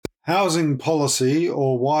housing policy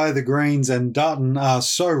or why the Greens and Dutton are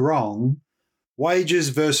so wrong, wages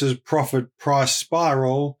versus profit price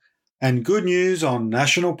spiral, and good news on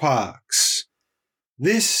national parks.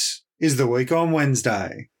 This is the Week on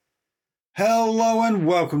Wednesday. Hello and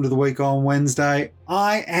welcome to the Week on Wednesday.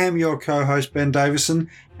 I am your co-host Ben Davison,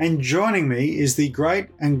 and joining me is the great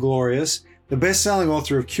and glorious, the best-selling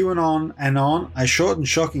author of QAnon and On, A Short and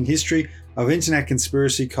Shocking History of Internet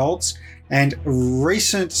Conspiracy Cults, and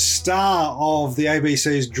recent star of the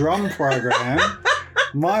ABC's drum program,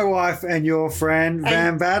 my wife and your friend,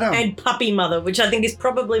 Van Badham. And puppy mother, which I think is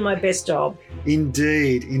probably my best job.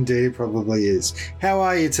 Indeed, it probably is. How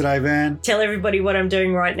are you today, Van? Tell everybody what I'm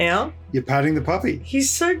doing right now. You're patting the puppy. He's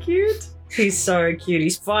so cute. He's so cute.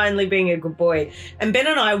 He's finally being a good boy. And Ben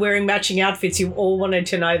and I are wearing matching outfits. You all wanted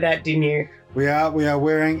to know that, didn't you? We are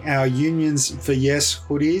wearing our Unions for Yes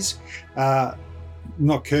hoodies.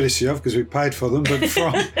 Not courtesy of, because we paid for them, but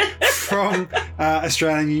from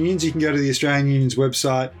Australian Unions. You can go to the Australian Unions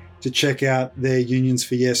website to check out their Unions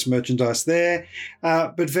for Yes merchandise there.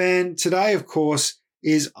 But Van, today, of course,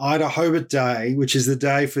 is Ida Hobart Day, which is the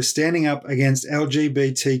day for standing up against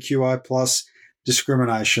LGBTQI plus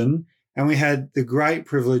discrimination. And we had the great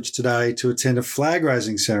privilege today to attend a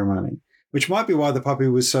flag-raising ceremony, which might be why the puppy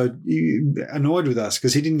was so annoyed with us,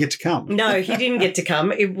 because he didn't get to come. No, he didn't get to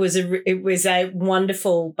come. It was a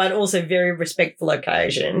wonderful but also very respectful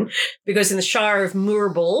occasion, because in the Shire of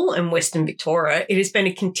Moorabool in Western Victoria, it has been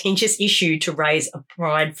a contentious issue to raise a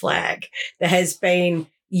pride flag. There has been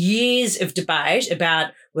years of debate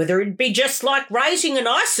about whether it'd be just like raising an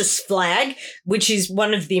ISIS flag, which is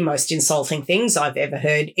one of the most insulting things I've ever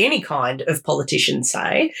heard any kind of politician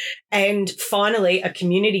say. And finally, a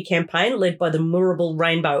community campaign led by the Moorabool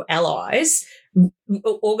Rainbow Allies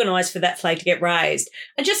organised for that flag to get raised.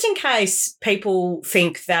 And just in case people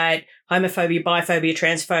think that homophobia, biphobia,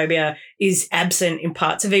 transphobia is absent in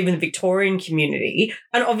parts of even the Victorian community,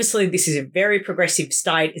 and obviously this is a very progressive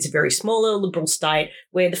state, it's a very smaller liberal state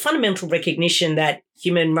where the fundamental recognition that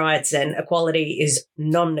human rights and equality is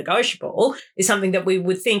non-negotiable is something that we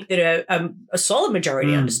would think that a solid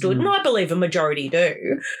majority understood, and I believe a majority do.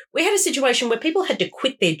 We had a situation where people had to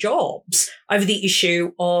quit their jobs over the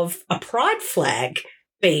issue of a pride flag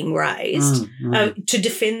being raised to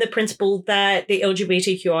defend the principle that the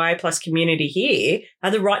LGBTQI plus community here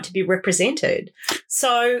have the right to be represented.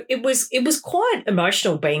 So it was quite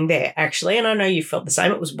emotional being there, actually, and I know you felt the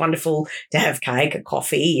same. It was wonderful to have cake and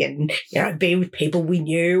coffee and, be with people we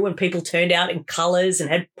knew, and people turned out in colours and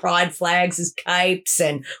had pride flags as capes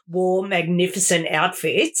and wore magnificent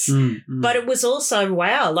outfits. But it was also,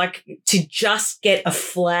 wow, like to just get a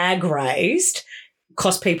flag raised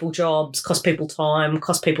cost people jobs, cost people time,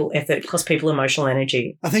 cost people effort, cost people emotional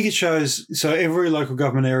energy. I think it shows, so every local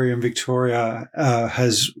government area in Victoria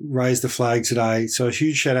has raised the flag today. So a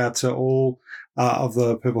huge shout out to all of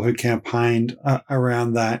the people who campaigned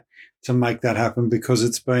around that to make that happen, because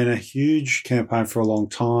it's been a huge campaign for a long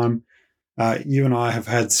time. You and I have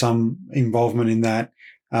had some involvement in that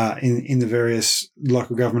in the various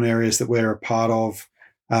local government areas that we're a part of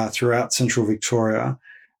throughout central Victoria.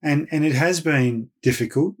 And it has been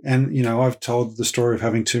difficult. And, I've told the story of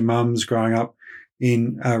having two mums growing up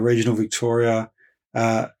in regional Victoria.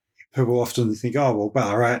 People often think, oh, well,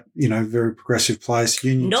 Ballarat, very progressive place.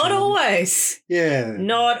 Not always. Yeah.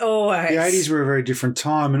 Not always. The 80s were a very different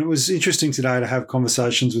time. And it was interesting today to have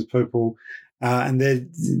conversations with people and their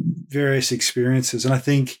various experiences. And I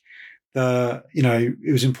think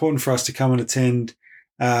it was important for us to come and attend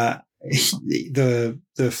the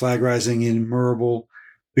flag raising in Moorabool,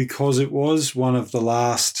 because it was one of the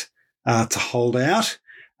last to hold out,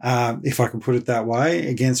 if I can put it that way,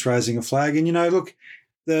 against raising a flag. And, look,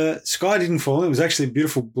 the sky didn't fall. It was actually a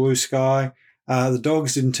beautiful blue sky. The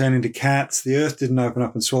dogs didn't turn into cats. The earth didn't open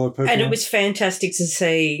up and swallow people. And it was fantastic to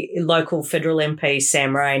see local federal MP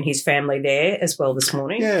Sam Ray and his family there as well this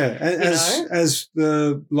morning. Yeah, as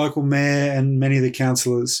the local mayor and many of the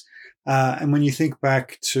councillors. And when you think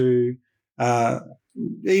back to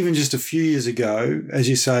even just a few years ago, as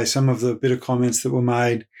you say, some of the bitter comments that were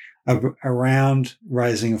made around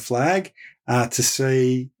raising a flag, to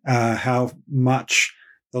see how much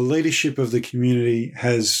the leadership of the community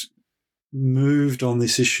has moved on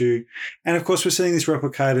this issue. And, of course, we're seeing this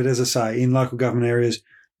replicated, as I say, in local government areas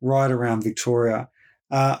right around Victoria.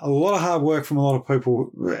 A lot of hard work from a lot of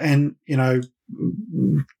people and,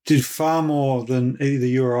 did far more than either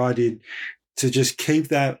you or I did to just keep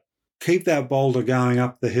that boulder going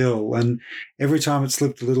up the hill, and every time it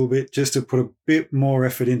slipped a little bit, just to put a bit more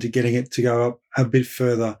effort into getting it to go up a bit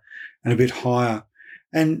further and a bit higher.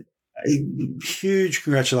 And huge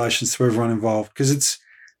congratulations to everyone involved, because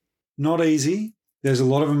not easy. There's a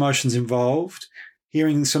lot of emotions involved.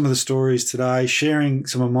 Hearing some of the stories today, sharing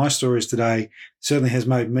some of my stories today certainly has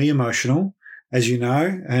made me emotional, as you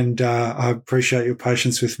know, and I appreciate your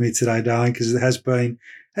patience with me today, darling, because it has been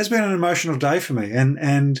an emotional day for me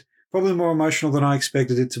and probably more emotional than I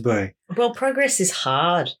expected it to be. Well, progress is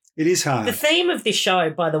hard. It is hard. The theme of this show,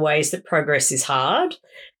 by the way, is that progress is hard.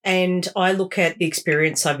 And I look at the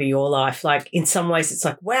experience over your life, like in some ways it's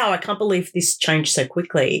like, wow, I can't believe this changed so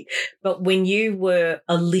quickly. But when you were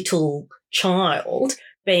a little child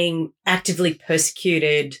being actively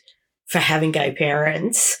persecuted for having gay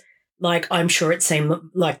parents, like I'm sure it seemed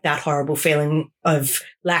like that horrible feeling of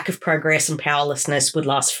lack of progress and powerlessness would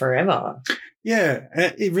last forever. Yeah,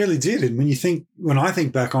 it really did. And when I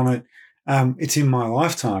think back on it, it's in my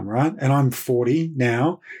lifetime, right? And I'm 40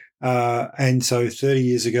 now. And so 30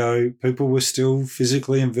 years ago, people were still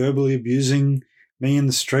physically and verbally abusing me in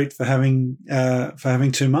the street for having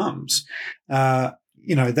two mums. And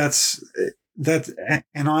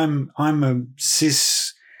I'm a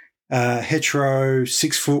cis, hetero,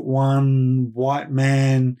 6'1" white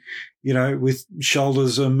man, with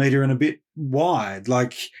shoulders a meter and a bit wide.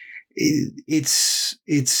 Like it's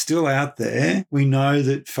still out there. We know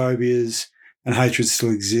that phobias and hatred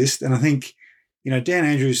still exist. And I think, Dan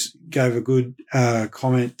Andrews gave a good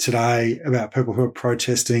comment today about people who are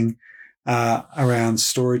protesting around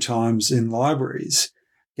story times in libraries,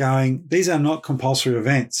 going, these are not compulsory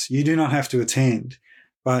events. You do not have to attend,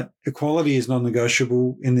 but equality is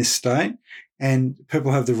non-negotiable in this state and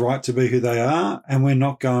people have the right to be who they are, and we're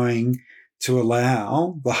not going to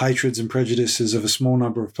allow the hatreds and prejudices of a small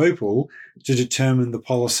number of people to determine the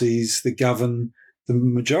policies that govern the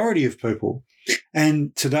majority of people.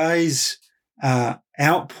 And today's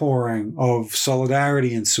outpouring of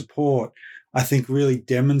solidarity and support, I think, really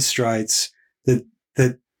demonstrates that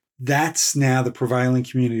that's now the prevailing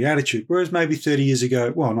community attitude. Whereas maybe 30 years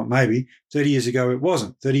ago, well, not maybe, 30 years ago it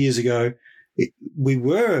wasn't. 30 years ago, we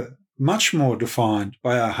were much more defined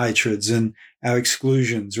by our hatreds and our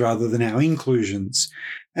exclusions rather than our inclusions.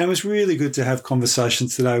 And it was really good to have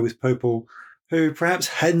conversations today with people who perhaps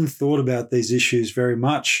hadn't thought about these issues very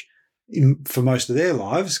much for most of their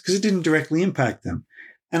lives because it didn't directly impact them.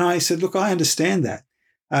 And I said, look, I understand that.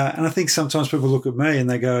 And I think sometimes people look at me and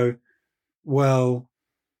they go, well,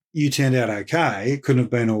 you turned out okay. It couldn't have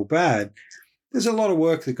been all bad. There's a lot of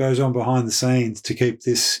work that goes on behind the scenes to keep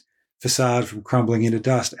this facade from crumbling into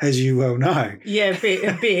dust, as you well know. Yeah,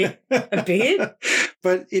 a bit.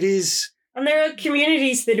 But it is. And there are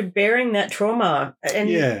communities that are bearing that trauma. And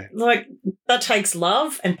that takes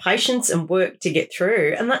love and patience and work to get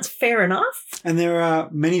through. And that's fair enough. And there are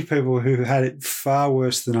many people who had it far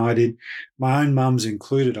worse than I did, my own mums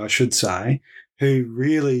included, I should say, who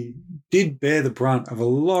really did bear the brunt of a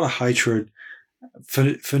lot of hatred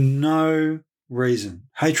for no reason.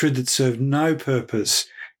 Hatred that served no purpose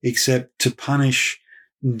except to punish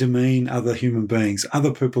and demean other human beings,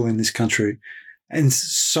 other people in this country. And it's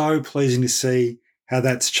so pleasing to see how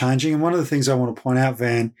that's changing. And one of the things I want to point out,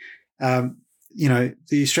 Van, the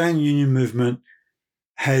Australian Union movement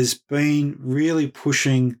has been really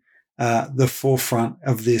pushing the forefront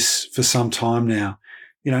of this for some time now.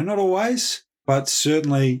 Not always, but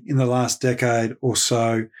certainly in the last decade or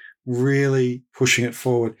so, really pushing it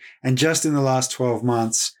forward. And just in the last 12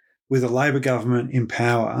 months, with a Labor government in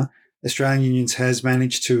power, Australian Unions has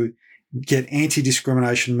managed to get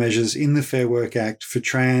anti-discrimination measures in the Fair Work Act for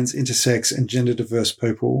trans, intersex and gender diverse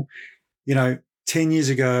people. 10 years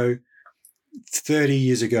ago, 30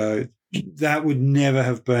 years ago, that would never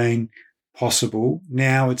have been possible.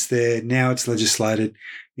 Now it's there. Now it's legislated.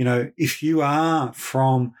 If you are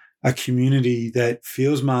from a community that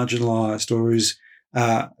feels marginalised or is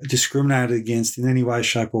discriminated against in any way,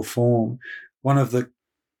 shape or form, one of the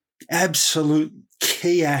absolute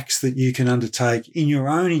key acts that you can undertake in your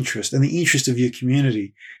own interest and the interest of your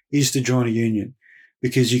community is to join a union,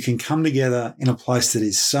 because you can come together in a place that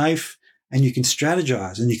is safe and you can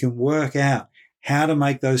strategize and you can work out how to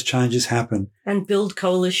make those changes happen. And build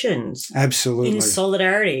coalitions. Absolutely. In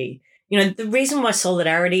solidarity. The reason why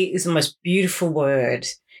solidarity is the most beautiful word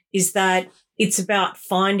is that it's about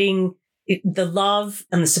finding the love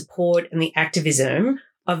and the support and the activism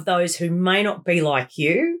of those who may not be like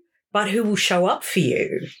you, but who will show up for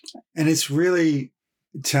you. And it's really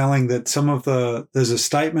telling that there's a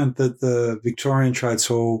statement that the Victorian Trades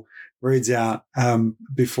Hall reads out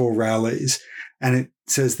before rallies, and it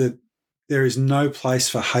says that there is no place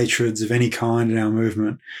for hatreds of any kind in our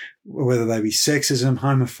movement, whether they be sexism,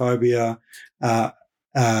 homophobia,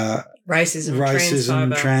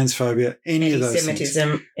 racism, transphobia, any of those things.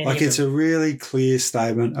 It's a really clear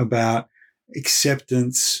statement about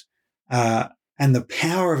acceptance and the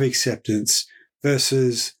power of acceptance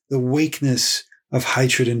versus the weakness of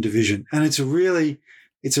hatred and division. And it's a really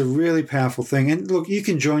powerful thing. And look, you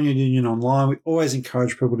can join your union online. We always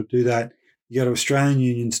encourage people to do that. You go to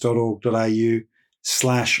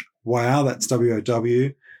australianunions.org.au/wow, that's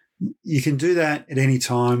WOW. You can do that at any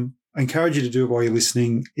time. I encourage you to do it while you're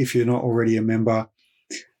listening if you're not already a member.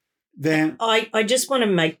 Then I just want to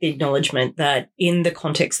make the acknowledgement that in the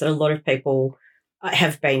context that a lot of people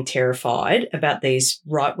have been terrified about these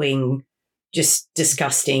right-wing, just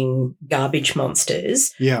disgusting garbage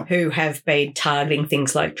monsters who have been targeting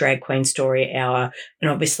things like Drag Queen Story Hour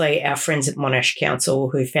and obviously our friends at Monash Council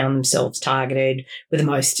who found themselves targeted with the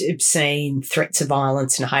most obscene threats of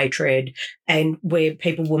violence and hatred, and where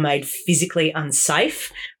people were made physically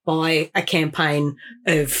unsafe by a campaign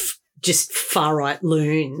of just far-right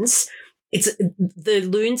loons. It's the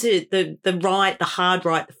loons are the right, the hard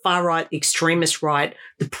right, the far right, the extremist right,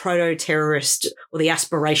 the proto-terrorist or the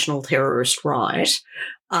aspirational terrorist right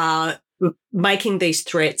are making these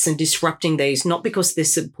threats and disrupting these, not because they're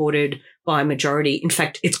supported by a majority. In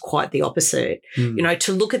fact, it's quite the opposite. You know,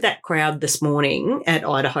 to look at that crowd this morning at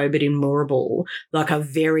Idaho, but in Moorabool, like a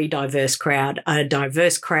very diverse crowd,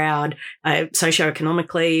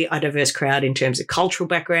 socioeconomically, a diverse crowd in terms of cultural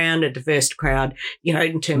background, a diverse crowd, you know,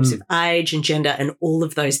 in terms of age and gender and all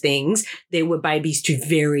of those things. There were babies to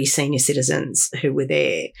very senior citizens who were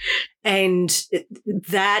there. And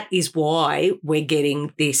that is why we're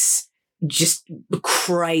getting this just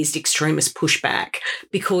crazed extremist pushback,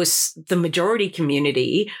 because the majority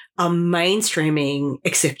community are mainstreaming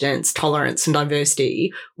acceptance, tolerance and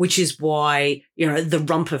diversity, which is why, you know, the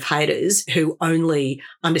rump of haters who only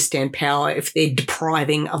understand power if they're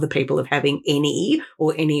depriving other people of having any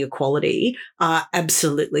equality are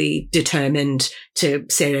absolutely determined to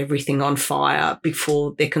set everything on fire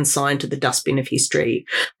before they're consigned to the dustbin of history.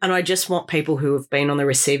 And I just want people who have been on the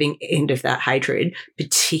receiving end of that hatred,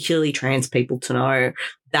 particularly trans people, to know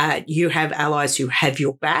that you have allies who have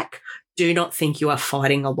your back. Do not think you are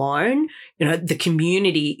fighting alone. You know, the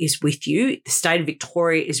community is with you. The state of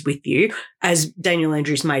Victoria is with you. As Daniel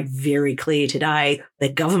Andrews made very clear today, the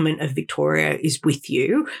government of Victoria is with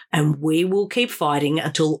you, and we will keep fighting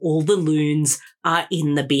until all the loons are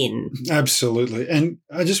in the bin. Absolutely. And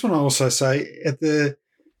I just want to also say at the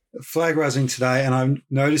flag raising today, and I've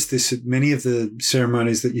noticed this at many of the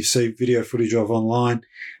ceremonies that you see video footage of online,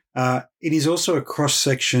 it is also a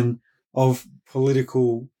cross-section of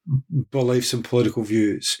political beliefs and political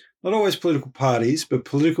views. Not always political parties, but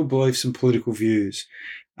political beliefs and political views,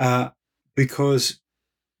 because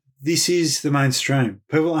this is the mainstream.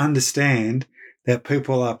 People understand that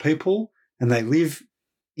people are people and they live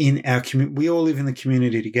in our community. We all live in the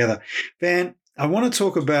community together. Van, I want to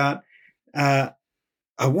talk about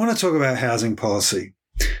housing policy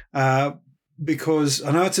because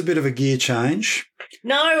I know it's a bit of a gear change.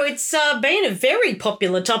 No, it's been a very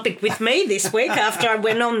popular topic with me this week after I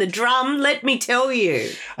went on the drum, let me tell you.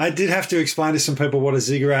 I did have to explain to some people what a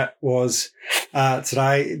ziggurat was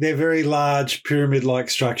today. They're very large pyramid-like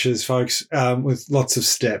structures, folks, with lots of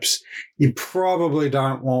steps. You probably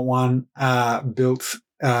don't want one built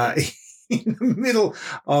in the middle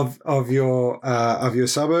of your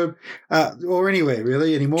suburb or anywhere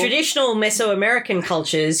really anymore. Traditional Mesoamerican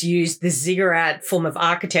cultures use the ziggurat form of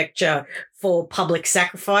architecture for public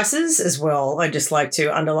sacrifices as well. I just like to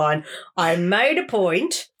underline, I made a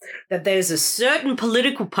point that there's a certain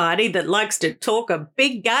political party that likes to talk a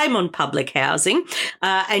big game on public housing,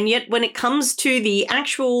 and yet when it comes to the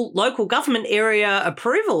actual local government area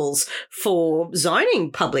approvals for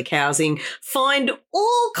zoning public housing, find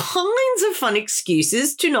all kinds of fun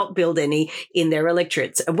excuses to not build any in their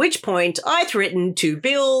electorates, at which point I threatened to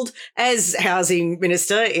build, as housing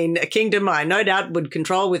minister in a kingdom I no doubt would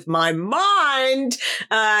control with my mind,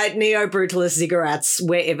 neo-brutalist ziggurats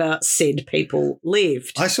wherever said people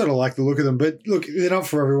lived. I sort of like the look of them, but look, they're not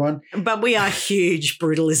for everyone. But we are huge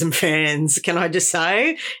brutalism fans, can I just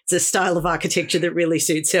say? It's a style of architecture that really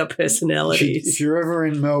suits our personalities. If you're ever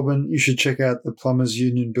in Melbourne, you should check out the Plumbers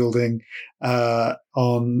Union building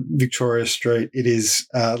on Victoria Street. It is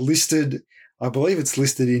listed, I believe it's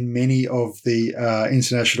listed in many of the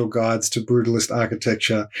international guides to brutalist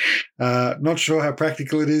architecture. Not sure how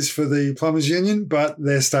practical it is for the Plumbers Union, but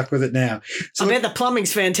they're stuck with it now. So I bet the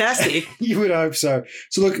plumbing's fantastic. You would hope so.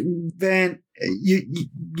 So look, Van,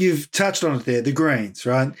 you've touched on it there, the Greens,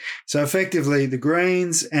 right? So effectively the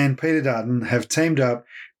Greens and Peter Dutton have teamed up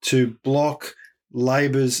to block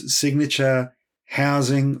Labor's signature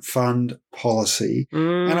housing fund policy.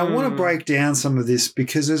 And I want to break down some of this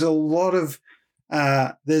because there's a lot of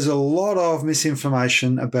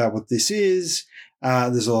misinformation about what this is.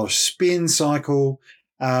 There's a lot of spin cycle.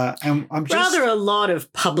 And I'm just rather a lot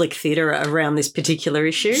of public theatre around this particular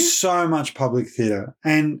issue. So much public theatre.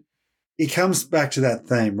 And it comes back to that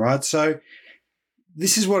theme, right? So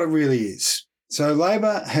this is what it really is. So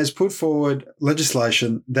Labor has put forward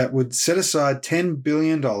legislation that would set aside $10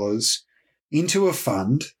 billion into a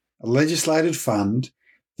fund, a legislated fund,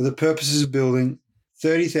 for the purposes of building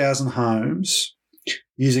 30,000 homes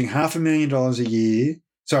using $500 million a year,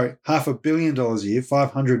 $500 million a year,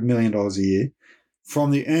 $500 million a year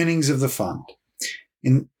from the earnings of the fund.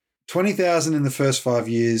 In 20,000 in the first 5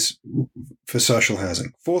 years for social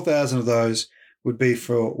housing. 4,000 of those would be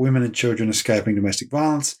for women and children escaping domestic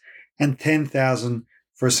violence, and 10,000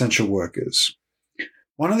 for essential workers.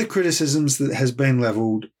 One of the criticisms that has been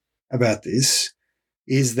levelled about this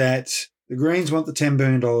is that the Greens want the $10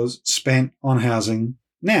 billion spent on housing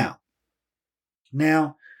now.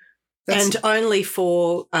 And only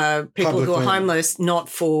for people who are homeless, not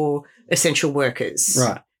for essential workers.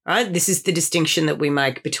 Right? This is the distinction that we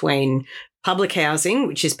make between public housing,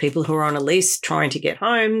 which is people who are on a lease trying to get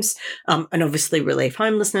homes and obviously relieve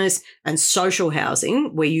homelessness, and social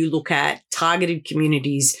housing, where you look at targeted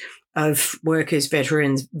communities of workers,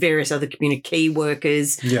 veterans, various other community key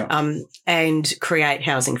workers, and create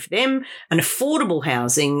housing for them. And affordable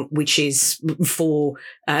housing, which is for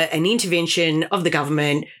an intervention of the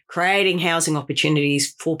government, creating housing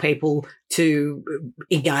opportunities for people to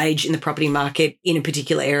engage in the property market in a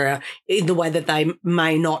particular area in the way that they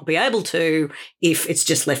may not be able to if it's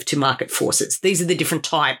just left to market forces. These are the different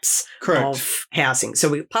types of housing. So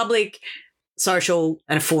we've public, social,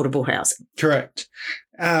 and affordable housing. Correct.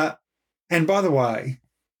 And by the way,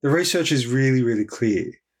 the research is really, really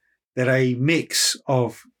clear that a mix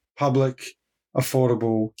of public,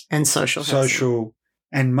 affordable, and social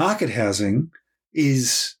and market housing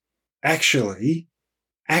is actually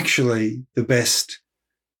the best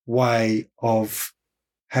way of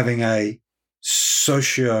having a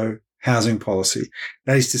socio housing policy.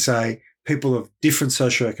 That is to say, people of different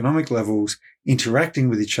socioeconomic levels interacting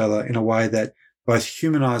with each other in a way that both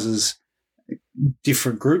humanises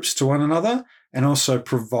different groups to one another and also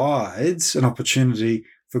provides an opportunity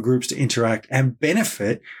for groups to interact and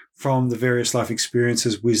benefit from the various life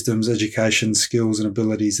experiences, wisdoms, education, skills and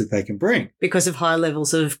abilities that they can bring. Because of high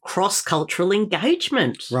levels of cross-cultural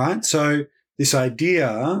engagement. Right. So this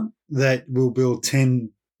idea that we'll build $10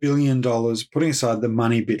 billion, putting aside the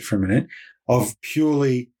money bit for a minute, of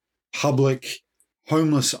purely public,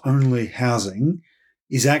 homeless-only housing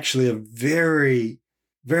is actually a very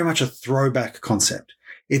much a throwback concept.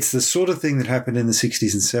 It's the sort of thing that happened in the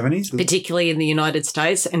 60s and 70s. Particularly in the United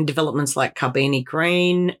States, and developments like Carbini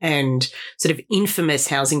Green and sort of infamous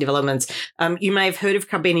housing developments. You may have heard of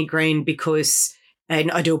Carbini Green because,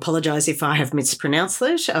 and I do apologise if I have mispronounced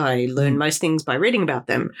that. I learn most things by reading about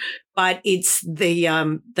them. But it's the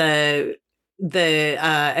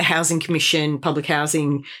Housing Commission public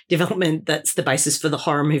housing development that's the basis for the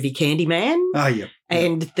horror movie Candyman. Oh, yeah.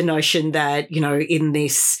 And the notion that, you know, in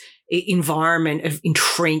this environment of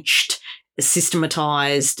entrenched,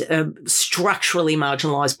 systematized, structurally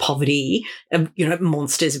marginalized poverty, you know,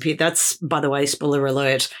 monsters appear. That's, by the way, spoiler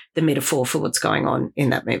alert, the metaphor for what's going on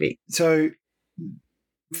in that movie. So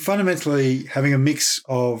fundamentally, having a mix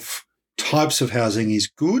of types of housing is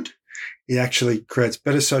good. It actually creates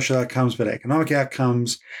better social outcomes, better economic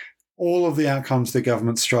outcomes, all of the outcomes that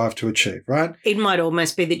governments strive to achieve, right? It might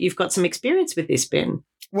almost be that you've got some experience with this, Ben.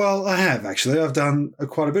 Well, I have actually. I've done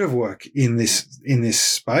quite a bit of work in this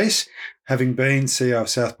space, having been CEO of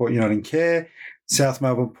Southport Uniting Care, South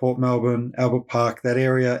Melbourne, Port Melbourne, Albert Park, that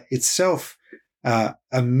area itself, a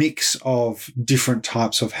mix of different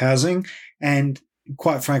types of housing, and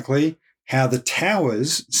quite frankly, how the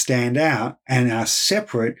towers stand out and are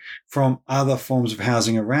separate from other forms of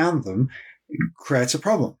housing around them creates a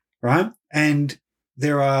problem, right? And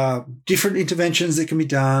there are different interventions that can be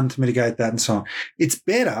done to mitigate that and so on. It's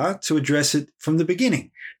better to address it from the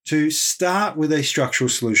beginning, to start with a structural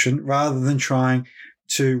solution rather than trying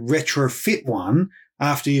to retrofit one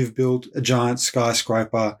after you've built a giant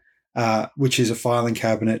skyscraper, which is a filing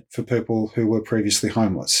cabinet for people who were previously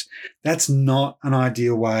homeless. That's not an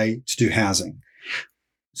ideal way to do housing.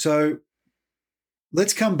 So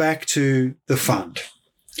let's come back to the fund.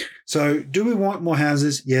 So do we want more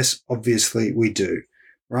houses? Yes, obviously we do,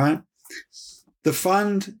 right? The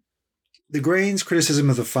fund, the Greens' criticism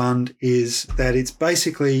of the fund is that it's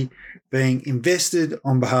basically being invested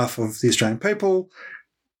on behalf of the Australian people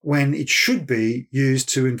when it should be used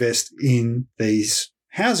to invest in these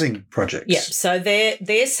housing projects. Yeah, so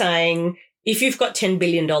they're saying if you've got $10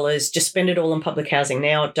 billion, just spend it all on public housing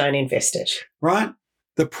now, don't invest it. Right.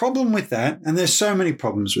 The problem with that, and there's so many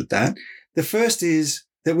problems with that, the first is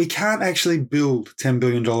that we can't actually build $10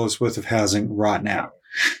 billion worth of housing right now.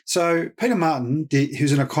 So Peter Martin,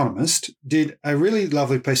 who's an economist, did a really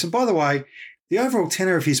lovely piece. And by the way, the overall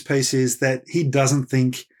tenor of his piece is that he doesn't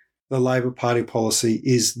think the Labor Party policy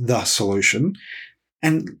is the solution.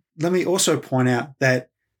 And let me also point out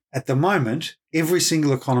that at the moment, every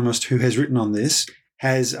single economist who has written on this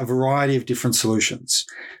has a variety of different solutions.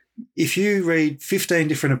 If you read 15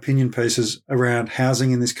 different opinion pieces around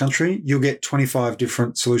housing in this country, you'll get 25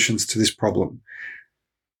 different solutions to this problem.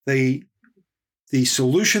 The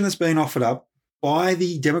solution that's been offered up by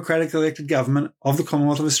the democratic elected government of the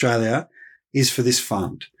Commonwealth of Australia is for this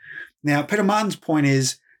fund. Now, Peter Martin's point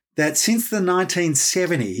is that since the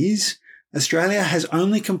 1970s, Australia has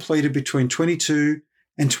only completed between 22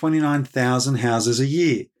 and 29,000 houses a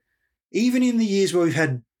year. Even in the years where we've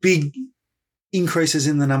had big increases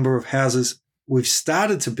in the number of houses we've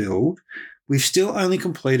started to build, we've still only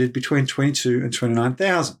completed between 22 and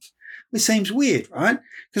 29,000. Which seems weird, right?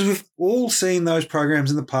 Because we've all seen those programs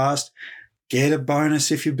in the past. Get a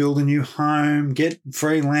bonus if you build a new home, get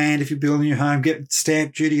free land if you build a new home, get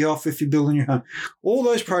stamp duty off if you build a new home. All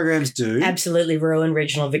those programs do. Absolutely ruin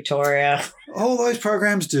regional Victoria. All those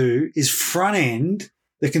programs do is front end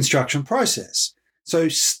the construction process. So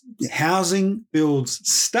housing builds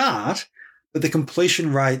start, but the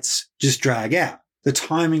completion rates just drag out. The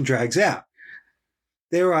timing drags out.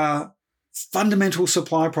 There are fundamental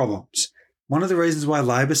supply problems. One of the reasons why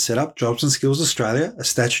Labor set up Jobs and Skills Australia, a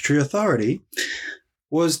statutory authority,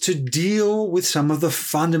 was to deal with some of the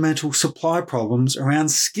fundamental supply problems around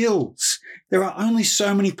skills. There are only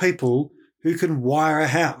so many people who can wire a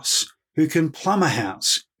house, who can plumb a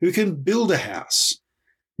house, who can build a house.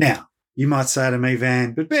 Now, you might say to me,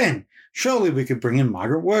 Van, but Ben, surely we could bring in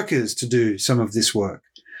migrant workers to do some of this work.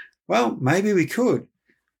 Well, maybe we could.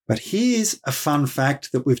 But here's a fun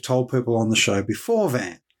fact that we've told people on the show before,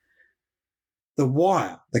 Van. The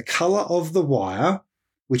wire, the colour of the wire,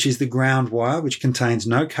 which is the ground wire, which contains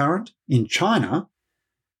no current in China,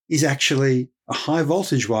 is actually a high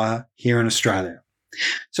voltage wire here in Australia.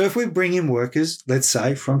 So if we bring in workers, let's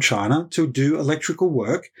say from China, to do electrical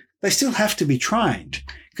work, they still have to be trained,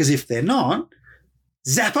 because if they're not,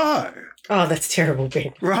 Zappo. Oh, that's terrible,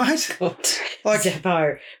 Ben. Right? Like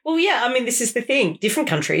Zappo. Well, yeah, I mean, this is the thing. Different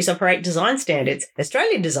countries operate design standards.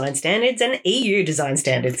 Australian design standards and EU design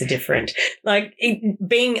standards are different. Like,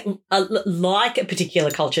 being like a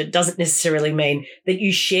particular culture doesn't necessarily mean that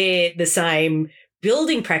you share the same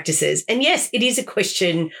building practices. And yes, it is a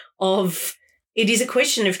question of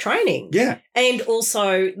training. Yeah. And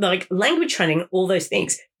also, like, language training, all those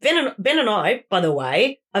things. Ben and I, by the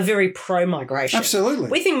way, are very pro-migration. Absolutely.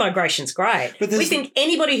 We think migration's great. But we think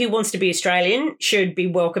anybody who wants to be Australian should be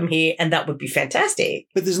welcome here, and that would be fantastic.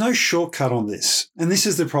 But there's no shortcut on this. And this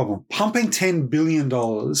is the problem. Pumping $10 billion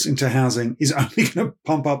into housing is only going to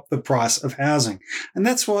pump up the price of housing. And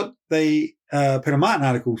that's what the Peter Martin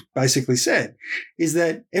article basically said, is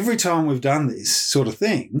that every time we've done this sort of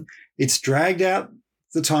thing, it's dragged out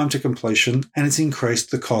the time to completion and it's increased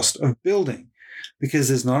the cost of building, because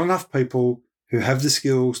there's not enough people who have the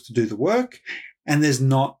skills to do the work and there's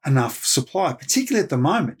not enough supply, particularly at the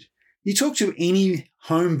moment. You talk to any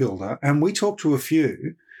home builder, and we talk to a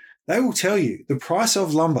few, they will tell you the price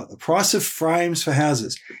of lumber, the price of frames for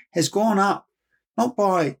houses has gone up, not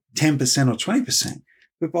by 10% or 20%,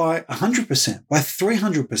 but by 100%, by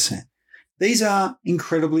 300%. These are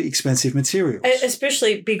incredibly expensive materials.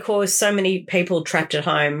 Especially because so many people trapped at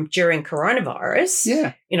home during coronavirus.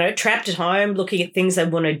 Yeah. You know, trapped at home, looking at things they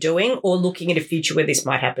wanted doing, or looking at a future where this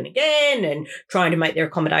might happen again and trying to make their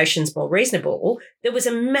accommodations more reasonable. There was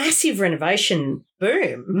a massive renovation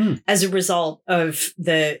boom as a result of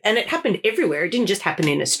and it happened everywhere. It didn't just happen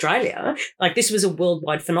in Australia. Like, this was a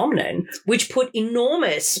worldwide phenomenon, which put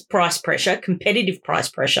enormous price pressure, competitive price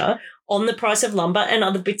pressure, on the price of lumber and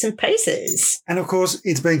other bits and pieces. And, of course,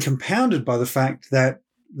 it's been compounded by the fact that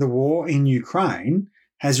the war in Ukraine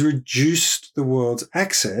has reduced the world's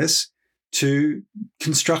access to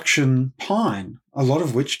construction pine, a lot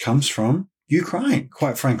of which comes from Ukraine,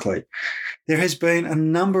 quite frankly. There has been a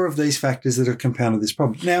number of these factors that have compounded this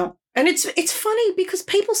problem. Now, and it's funny because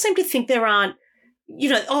people seem to think there aren't, you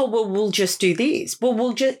know, oh, well, we'll just do this.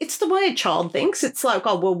 Well, it's the way a child thinks. It's like,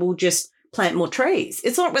 oh, well, we'll just plant more trees.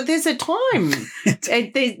 It's like, but there's a time.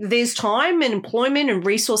 There's time and employment and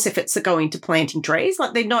resource efforts that go into planting trees.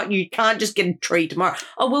 Like, you can't just get a tree tomorrow.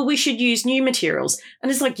 Oh, well, we should use new materials. And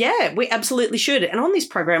it's like, yeah, we absolutely should. And on this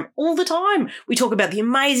program all the time, we talk about the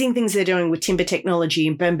amazing things they're doing with timber technology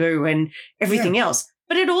and bamboo and everything else.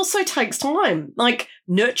 But it also takes time. Like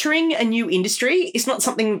nurturing a new industry is not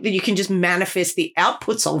something that you can just manifest the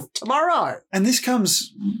outputs of tomorrow. And this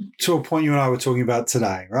comes to a point you and I were talking about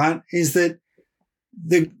today, right? Is that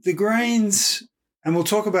the Greens, and we'll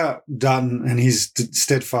talk about Dutton and his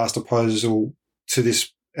steadfast opposition to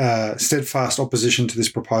this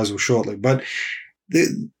proposal shortly. But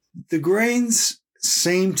the Greens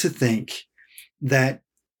seem to think that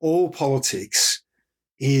all politics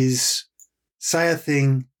is say a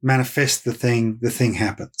thing, manifest the thing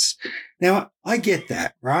happens. Now, I get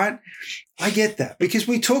that, right? I get that because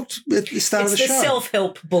we talked at the start of the show. It's the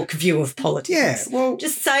self-help book view of politics. Yeah, well...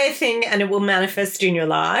 Just say a thing and it will manifest in your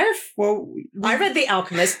life. Well... I read The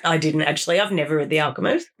Alchemist. I didn't actually. I've never read The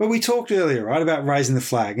Alchemist. But we talked earlier, right, about raising the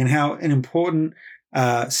flag and how an important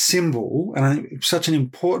symbol and I think such an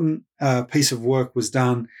important piece of work was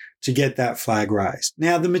done to get that flag raised.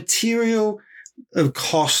 Now, the material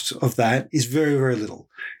cost of that is very, very little.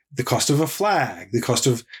 The cost of a flag, the cost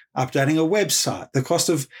of updating a website, the cost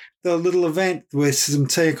of the little event with some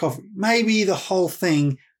tea or coffee, maybe the whole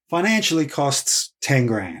thing financially costs 10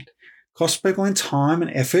 grand. Costs people in time and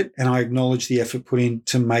effort, and I acknowledge the effort put in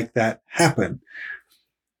to make that happen.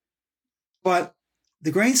 But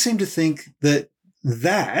the Greens seem to think that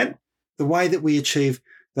the way that we achieve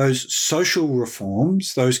those social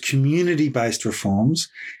reforms, those community-based reforms,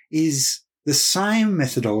 is the same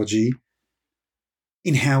methodology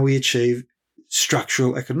in how we achieve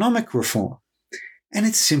structural economic reform. And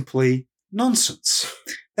it's simply nonsense.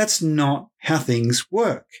 That's not how things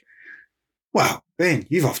work. Well, Ben,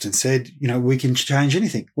 you've often said, we can change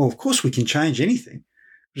anything. Well, of course we can change anything,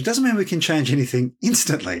 but it doesn't mean we can change anything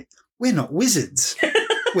instantly. We're not wizards.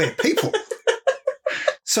 We're people.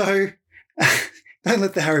 So don't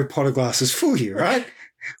let the Harry Potter glasses fool you, right?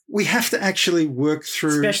 We have to actually work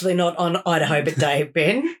through... Especially not on Idaho Day,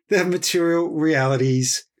 Ben. The material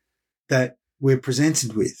realities that we're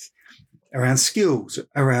presented with around skills,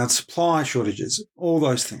 around supply shortages, all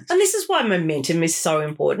those things. And this is why momentum is so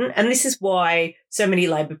important. And this is why so many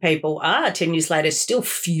Labor people are, 10 years later, still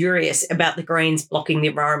furious about the Greens blocking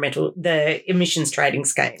the emissions trading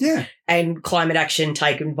scheme. Yeah. And climate action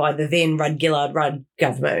taken by the then Rudd-Gillard-Rudd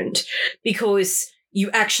government. Because you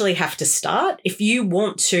actually have to start. If you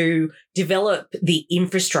want to develop the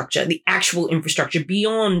infrastructure, the actual infrastructure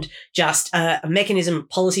beyond just a mechanism,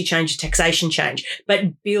 policy change, taxation change,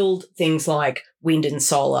 but build things like wind and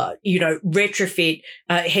solar, retrofit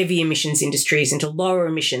heavy emissions industries into lower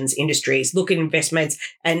emissions industries, look at investments,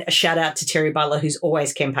 and a shout out to Terry Butler, who's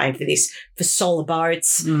always campaigned for this, for solar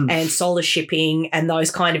boats and solar shipping and those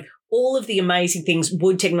kind of all of the amazing things,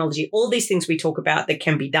 wood technology, all these things we talk about that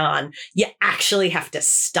can be done, you actually have to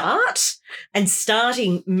start. And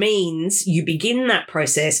starting means you begin that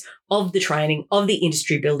process of the training, of the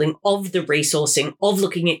industry building, of the resourcing, of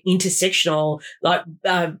looking at intersectional,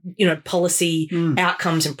 policy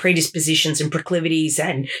outcomes and predispositions and proclivities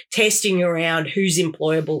and testing around who's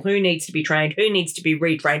employable, who needs to be trained, who needs to be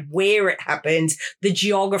retrained, where it happens, the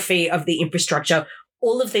geography of the infrastructure,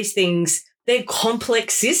 all of these things. They're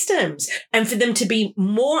complex systems. And for them to be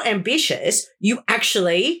more ambitious, you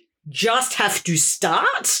actually just have to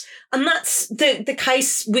start. And that's the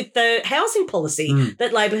case with the housing policy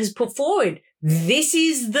that Labor has put forward. This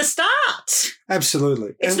is the start.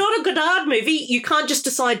 Absolutely. It's not a Godard movie. You can't just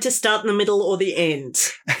decide to start in the middle or the end.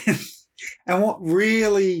 And what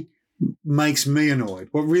really makes me annoyed,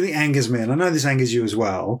 what really angers me, and I know this angers you as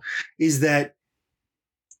well, is that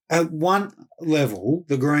at one level,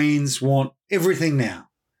 the Greens want everything now,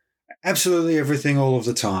 absolutely everything all of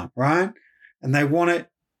the time, right? And they want it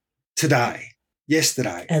today,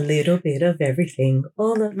 yesterday. A little bit of everything,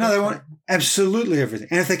 all of the time. No, they want absolutely everything.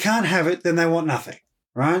 And if they can't have it, then they want nothing,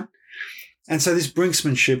 right? And so this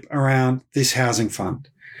brinksmanship around this housing fund.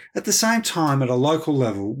 At the same time, at a local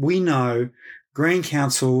level, we know Green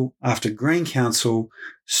Council after Green Council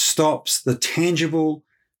stops the tangible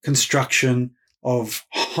construction of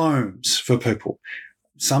homes for people.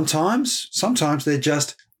 Sometimes they're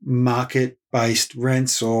just market-based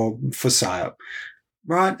rents or for sale,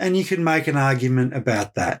 right? And you can make an argument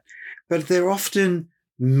about that. But they're often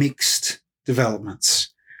mixed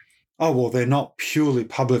developments. Oh, well, they're not purely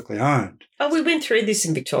publicly owned. Oh, we went through this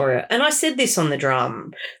in Victoria. And I said this on the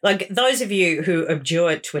drum. Like, those of you who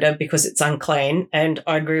abjure Twitter because it's unclean, and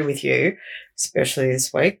I agree with you, especially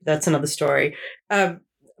this week, that's another story.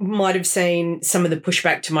 might have seen some of the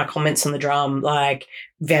pushback to my comments on the drum, like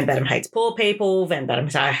Van Batten hates poor people, Van Batten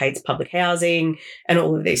hates public housing, and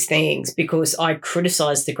all of these things, because I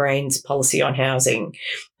criticised the Greens' policy on housing.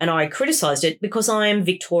 And I criticised it because I am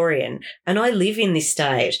Victorian and I live in this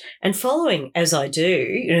state. And following, as I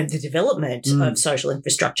do, the development of social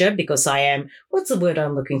infrastructure, because I am, what's the word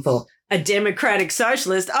I'm looking for? A democratic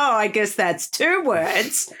socialist. Oh, I guess that's 2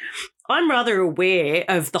 words. I'm rather aware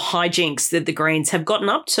of the hijinks that the Greens have gotten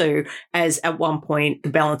up to as, at one point, the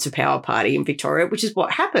Balance of Power Party in Victoria, which is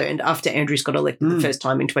what happened after Andrews got elected the first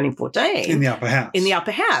time in 2014. In the upper house. In the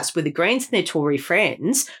upper house, where the Greens and their Tory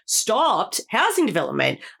friends stopped housing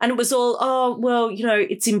development. And it was all, oh, well,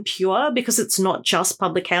 it's impure because it's not just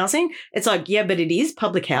public housing. It's like, yeah, but it is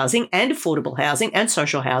public housing and affordable housing and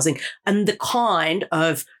social housing and the kind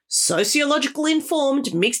of sociological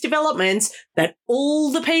informed mixed developments that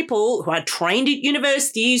all the people who are trained at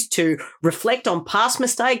universities to reflect on past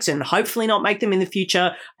mistakes and hopefully not make them in the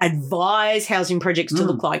future advise housing projects to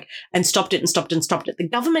look like, and stopped it and stopped it and stopped it. The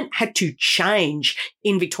government had to change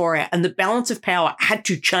in Victoria, and the balance of power had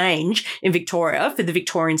to change in Victoria for the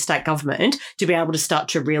Victorian state government to be able to start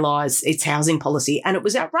to realise its housing policy, and it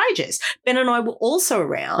was outrageous. Ben and I were also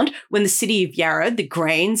around when the City of Yarra, the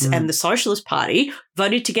Greens and the Socialist Party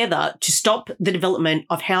voted together to stop the development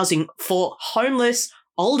of housing for homeless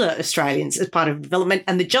older Australians as part of development.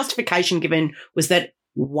 And the justification given was that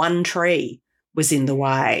one tree was in the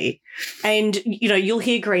way. And, you'll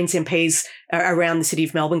hear Greens MPs around the City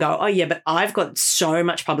of Melbourne go, oh, yeah, but I've got so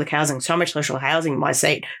much public housing, so much social housing in my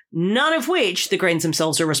seat, none of which the Greens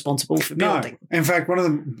themselves are responsible for building. No. In fact, one of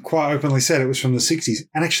them quite openly said it was from the 60s.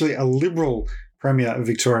 And actually a Liberal Premier of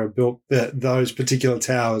Victoria built those particular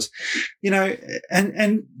towers.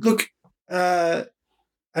 And look,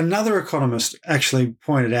 another economist actually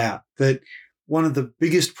pointed out that one of the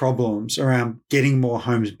biggest problems around getting more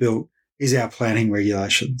homes built is our planning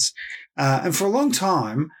regulations. And for a long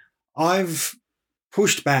time, I've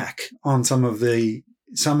pushed back on some of the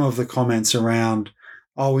comments around,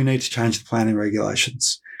 oh, we need to change the planning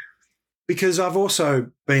regulations, because I've also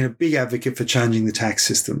been a big advocate for changing the tax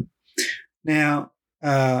system. Now,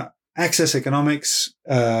 Access Economics,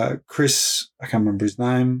 Chris, I can't remember his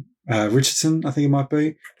name, Richardson, I think it might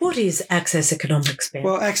be. What is Access Economics, Ben?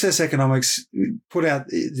 Well, Access Economics put out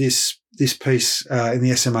this piece in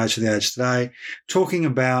the SMH of the Age today, talking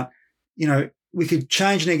about, we could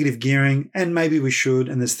change negative gearing, and maybe we should,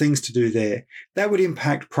 and there's things to do there. That would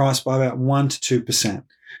impact price by about 1% to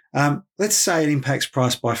 2%. Let's say it impacts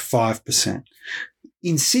price by 5%.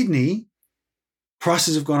 In Sydney,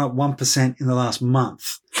 prices have gone up 1% in the last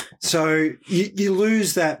month. So you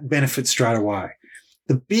lose that benefit straight away.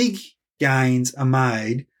 The big gains are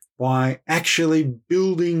made by actually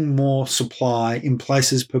building more supply in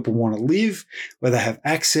places people want to live, where they have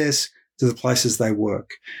access to the places they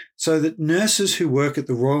work. So that nurses who work at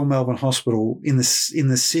the Royal Melbourne Hospital in the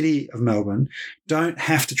city of Melbourne don't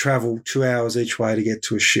have to travel 2 hours each way to get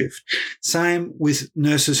to a shift. Same with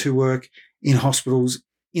nurses who work in hospitals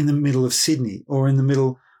in the middle of Sydney or in the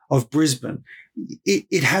middle of Brisbane.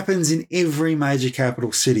 It happens in every major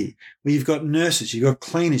capital city, where you've got nurses, you've got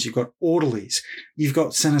cleaners, you've got orderlies, you've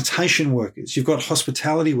got sanitation workers, you've got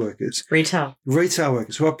hospitality workers, retail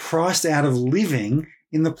workers who are priced out of living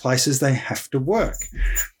in the places they have to work.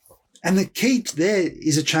 And the key there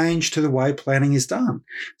is a change to the way planning is done.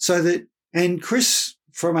 And Chris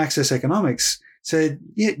from Access Economics said,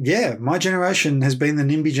 yeah, my generation has been the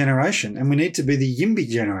NIMBY generation, and we need to be the YIMBY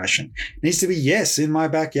generation. It needs to be, yes, in my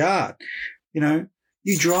backyard.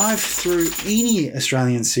 You drive through any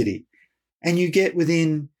Australian city and you get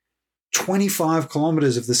within 25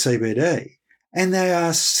 kilometres of the CBD, and they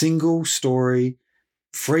are single-story,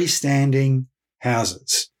 freestanding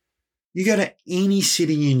houses. You go to any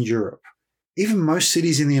city in Europe, even most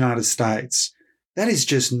cities in the United States, that is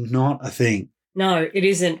just not a thing. No, it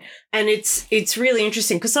isn't. And it's really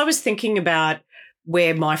interesting, because I was thinking about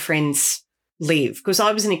where my friends live, because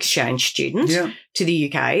I was an exchange student to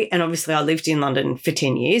the UK, and obviously I lived in London for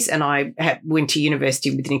 10 years, and I went to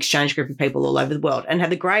university with an exchange group of people all over the world and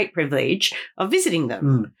had the great privilege of visiting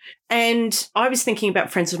them. And I was thinking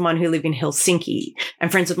about friends of mine who live in Helsinki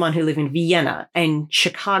and friends of mine who live in Vienna and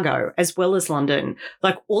Chicago, as well as London.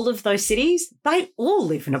 Like, all of those cities, they all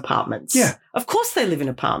live in apartments. Yeah. Of course they live in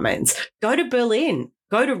apartments. Go to Berlin,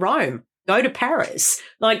 go to Rome, go to Paris.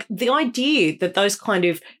 Like, the idea that those kind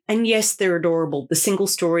of, And yes, they're adorable. The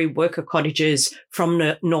single-story worker cottages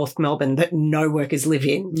from North Melbourne that no workers live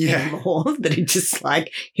in anymore, that are just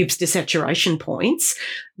like hipster saturation points.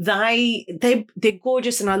 They're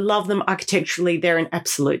gorgeous, and I love them architecturally. They're an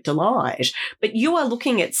absolute delight. But you are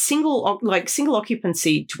looking at single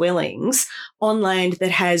occupancy dwellings on land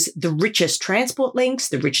that has the richest transport links,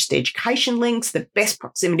 the richest education links, the best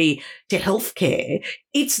proximity to healthcare.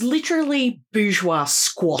 It's literally bourgeois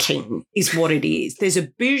squatting is what it is. There's a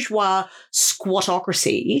bourgeois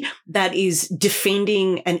squatocracy that is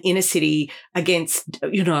defending an inner city against,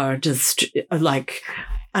 just like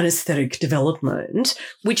unaesthetic development,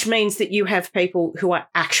 which means that you have people who are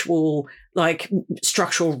actual like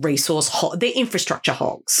structural resource, they're infrastructure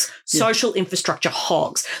hogs, social infrastructure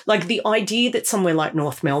hogs. Like the idea that somewhere like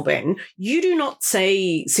North Melbourne, you do not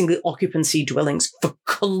see single occupancy dwellings for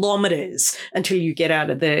kilometres until you get out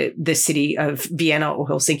of the city of Vienna or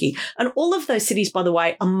Helsinki. And all of those cities, by the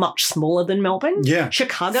way, are much smaller than Melbourne. Yeah.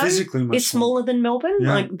 Chicago physically much is smaller than Melbourne,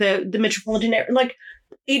 like the metropolitan area. Like,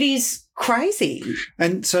 it is crazy.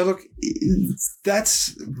 And so, look,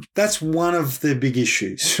 that's one of the big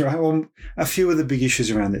issues, right? Well, a few of the big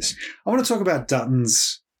issues around this. I want to talk about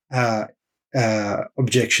Dutton's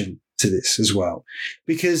objection to this as well,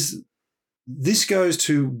 because this goes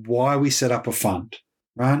to why we set up a fund,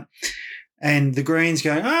 right? And the Greens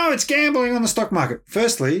going, oh, it's gambling on the stock market.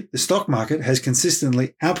 Firstly, the stock market has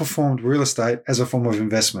consistently outperformed real estate as a form of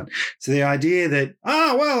investment. So the idea that,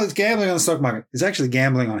 it's gambling on the stock market is actually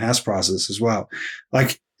gambling on house prices as well.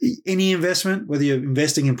 Like any investment, whether you're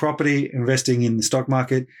investing in property, investing in the stock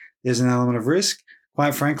market, there's an element of risk.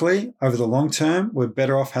 Quite frankly, over the long term, we're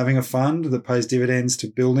better off having a fund that pays dividends to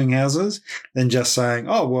building houses than just saying,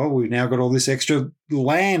 we've now got all this extra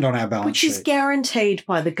land on our balance sheet. Which is guaranteed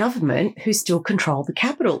by the government, who still control the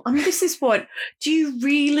capital. I mean, this is do you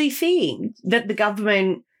really think that the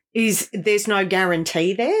government there's no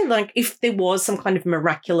guarantee there? Like, if there was some kind of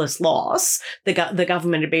miraculous loss, the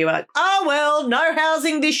government would be like, no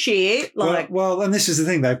housing this year. Like, well, and this is the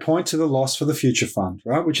thing. They point to the loss for the Future Fund,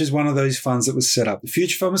 right, which is one of those funds that was set up. The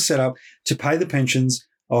Future Fund was set up to pay the pensions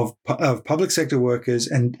of public sector workers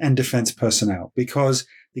and defence personnel, because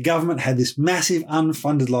the government had this massive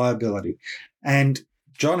unfunded liability. And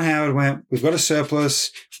John Howard went, we've got a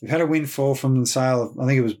surplus. We've had a windfall from the sale of, I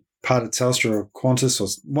think it was part of Telstra or Qantas, or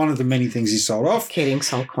one of the many things he sold off. Keating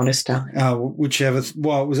sold Qantas down. Whichever.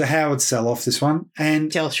 Well, it was a Howard sell-off, this one.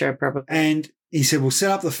 And Telstra, probably. And he said, we'll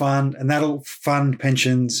set up the fund and that'll fund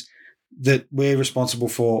pensions that we're responsible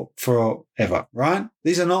for forever, right?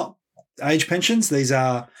 These are not age pensions. These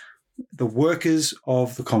are the workers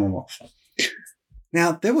of the Commonwealth.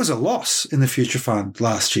 Now, there was a loss in the Future Fund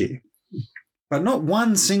last year, but not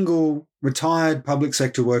one single retired public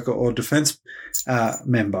sector worker or defence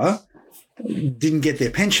member didn't get their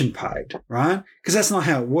pension paid, right? Because that's not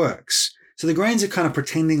how it works. So the Greens are kind of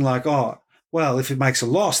pretending like, if it makes a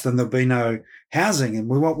loss, then there'll be no housing, and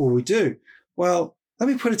what will we do? Well, let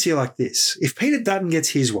me put it to you like this. If Peter Dutton gets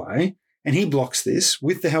his way and he blocks this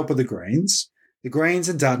with the help of the Greens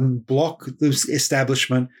and Dutton block the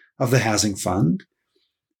establishment of the housing fund,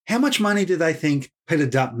 how much money do they think Peter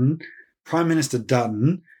Dutton, Prime Minister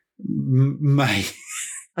Dutton, may?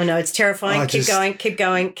 I know, it's terrifying. Keep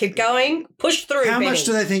going. Push through, How much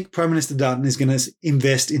do they think Prime Minister Dutton is going to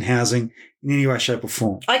invest in housing in any way, shape or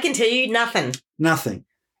form? I can tell you nothing. Nothing.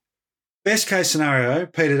 Best case scenario,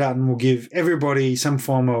 Peter Dutton will give everybody some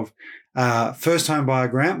form of first home buyer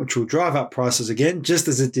grant, which will drive up prices again, just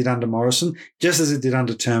as it did under Morrison, just as it did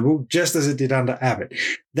under Turnbull, just as it did under Abbott.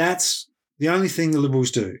 That's the only thing the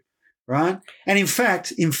Liberals do, right? And in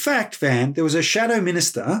fact, Van, there was a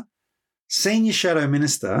senior shadow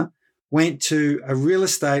minister, went to a real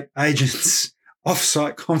estate agents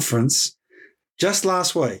off-site conference just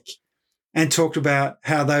last week and talked about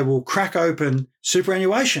how they will crack open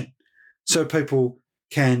superannuation so people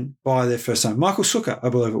can buy their first home. Michael Sukkar, I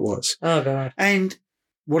believe it was. Oh, God. And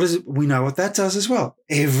what is it? We know what that does as well.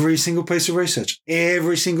 Every single piece of research,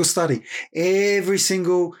 every single study, every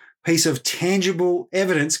single piece of tangible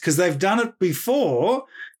evidence, because they've done it before,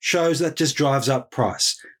 shows that just drives up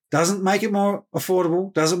price. Doesn't make it more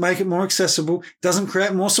affordable, doesn't make it more accessible, doesn't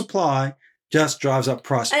create more supply, just drives up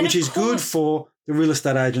price, which is good for the real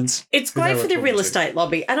estate agents. It's great for the real estate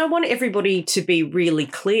lobby. And I want everybody to be really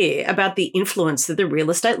clear about the influence that the real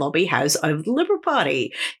estate lobby has over the Liberal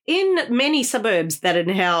Party. In many suburbs that are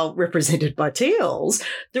now represented by Teals,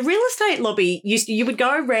 the real estate lobby you would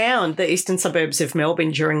go around the eastern suburbs of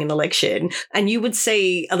Melbourne during an election and you would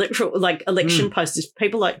see election posters,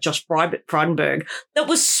 people like Josh Frydenberg, that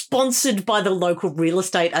was sponsored by the local real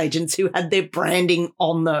estate agents who had their branding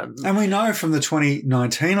on them. And we know from the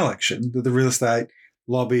 2019 election that the real estate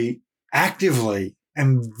lobby actively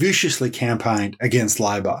and viciously campaigned against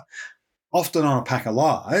Labor, often on a pack of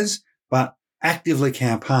lies, but actively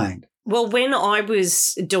campaigned. Well, when I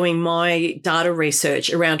was doing my data research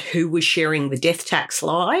around who was sharing the death tax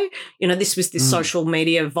lie, this was this social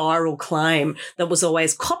media viral claim that was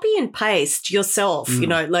always copy and paste yourself,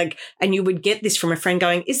 and you would get this from a friend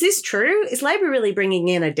going, is this true? Is Labor really bringing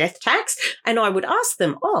in a death tax? And I would ask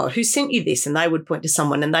them, who sent you this? And they would point to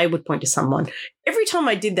someone and they would point to someone. Every time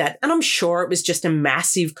I did that, and I'm sure it was just a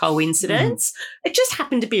massive coincidence, it just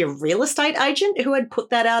happened to be a real estate agent who had put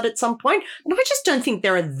that out at some point. And I just don't think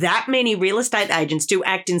there are that many real estate agents who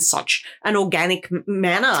act in such an organic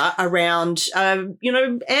manner around,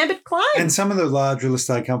 ambit claims. And some of the large real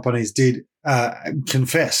estate companies did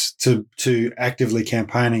confess to actively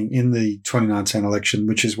campaigning in the 2019 election,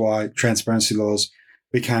 which is why transparency laws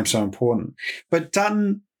became so important. But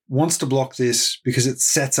Dutton wants to block this because it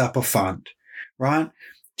sets up a fund, right?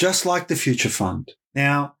 Just like the Future Fund.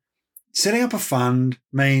 Now, setting up a fund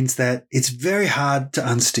means that it's very hard to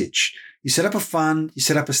unstitch. You set up a fund, you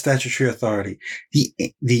set up a statutory authority,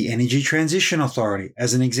 the Energy Transition Authority,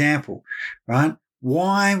 as an example, right?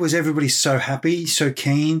 Why was everybody so happy, so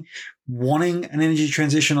keen, wanting an Energy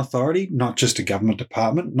Transition Authority, not just a government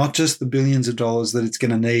department, not just the billions of dollars that it's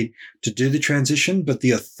going to need to do the transition, but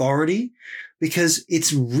the authority? Because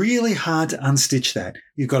it's really hard to unstitch that.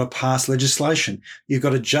 You've got to pass legislation. You've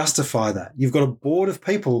got to justify that. You've got a board of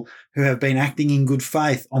people who have been acting in good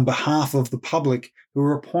faith on behalf of the public who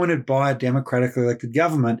are appointed by a democratically elected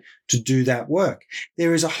government to do that work.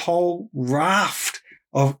 There is a whole raft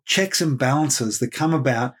of checks and balances that come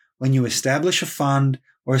about when you establish a fund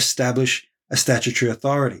or establish a statutory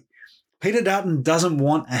authority. Peter Dutton doesn't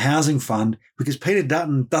want a housing fund because Peter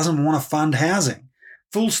Dutton doesn't want to fund housing.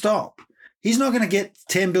 Full stop. He's not going to get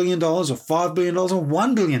 $10 billion or $5 billion or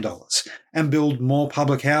 $1 billion and build more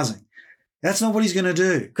public housing. That's not what he's going to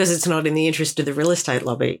do. Because it's not in the interest of the real estate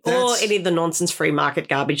lobby or any of the nonsense free market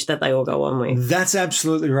garbage that they all go on with. That's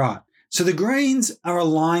absolutely right. So the Greens are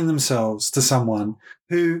allying themselves to someone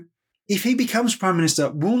who, if he becomes Prime Minister,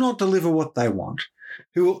 will not deliver what they want,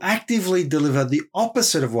 who will actively deliver the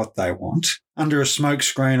opposite of what they want under a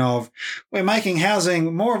smokescreen of, we're making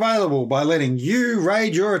housing more available by letting you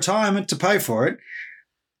raid your retirement to pay for it.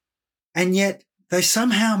 And yet they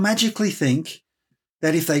somehow magically think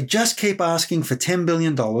that if they just keep asking for $10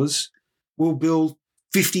 billion, we'll build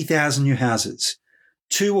 50,000 new houses,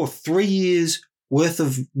 2 or 3 years worth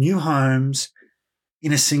of new homes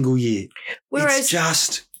in a single year. Whereas it's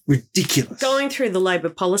just ridiculous. Going through the Labor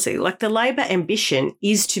policy, like the Labor ambition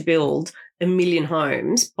is to build 1 million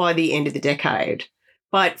homes by the end of the decade.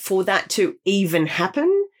 But for that to even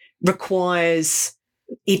happen requires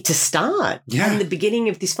it to start in the beginning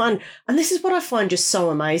of this fund. And this is what I find just so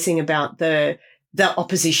amazing about the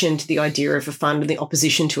opposition to the idea of a fund and the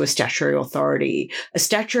opposition to a statutory authority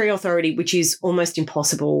which is almost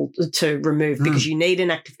impossible to remove because you need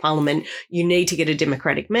an act of parliament. You need to get a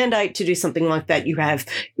democratic mandate to do something like that. You have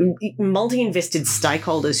multi-invested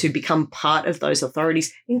stakeholders who become part of those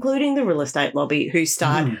authorities, including the real estate lobby, who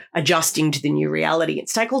start adjusting to the new reality. And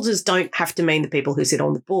stakeholders don't have to mean the people who sit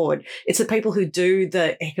on the board. It's the people who do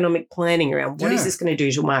the economic planning around what is this going to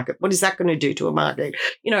do to a market? What is that going to do to a market?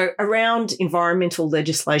 Around environmental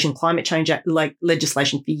legislation, climate change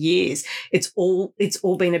legislation for years. It's all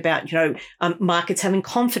been about, markets having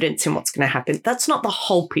confidence in what's going to happen. That's not the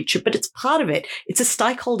whole picture, but it's part of it. It's a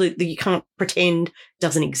stakeholder that you can't pretend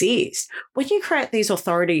doesn't exist. When you create these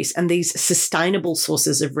authorities and these sustainable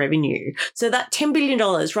sources of revenue, so that $10 billion,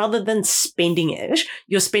 rather than spending it,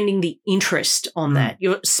 you're spending the interest on that.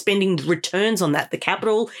 You're spending the returns on that. The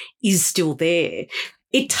capital is still there.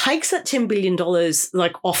 It takes that $10 billion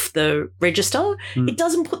off the register. It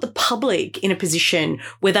doesn't put the public in a position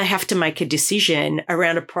where they have to make a decision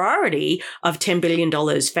around a priority of $10 billion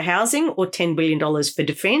for housing or $10 billion for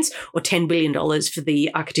defence or $10 billion for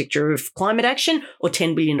the architecture of climate action or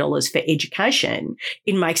 $10 billion for education.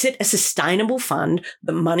 It makes it a sustainable fund.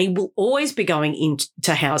 The money will always be going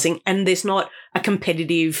into housing and there's not a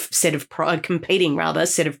competing set of priorities.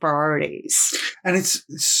 And it's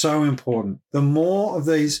so important. The more of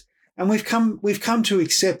these, And we've come to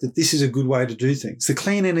accept that this is a good way to do things. The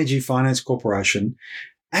Clean Energy Finance Corporation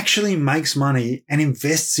actually makes money and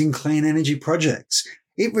invests in clean energy projects.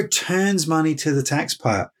 It returns money to the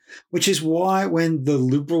taxpayer, which is why when the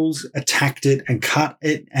Liberals attacked it and cut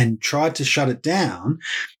it and tried to shut it down,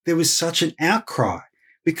 there was such an outcry,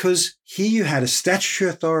 because here you had a statutory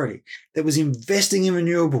authority that was investing in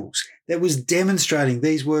renewables, that was demonstrating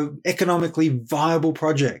these were economically viable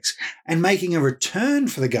projects and making a return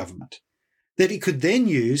for the government that it could then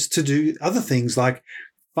use to do other things like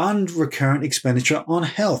fund recurrent expenditure on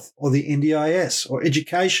health or the NDIS or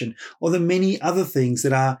education or the many other things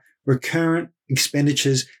that are recurrent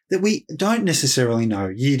expenditures that we don't necessarily know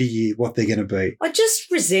year to year what they're going to be. I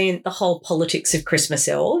just resent the whole politics of Christmas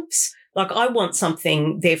elves. Like, I want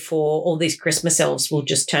something, therefore all these Christmas elves will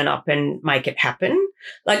just turn up and make it happen.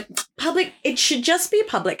 Like, it should just be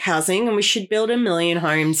public housing, and we should build 1 million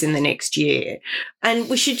homes in the next year. And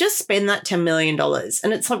we should just spend that $10 million.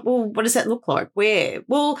 And it's like, well, what does that look like? Where?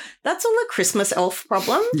 Well, that's all a Christmas elf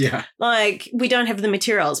problem. Yeah. Like, we don't have the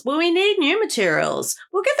materials. Well, we need new materials.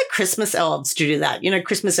 We'll get the Christmas elves to do that. You know,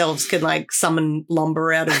 Christmas elves can, like, summon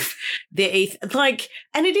lumber out of their ether. Like,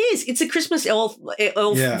 and it's a Christmas elf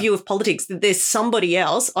view of politics, that there's somebody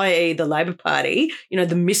else, i.e. the Labor Party, you know,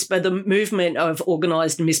 the movement of organised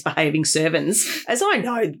misbehaving servants, as I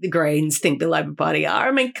know the Greens think the Labor Party are.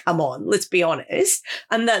 I mean, come on, let's be honest.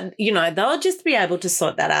 And that, you know, they'll just be able to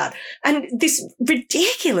sort that out. And this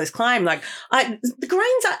ridiculous claim, like, the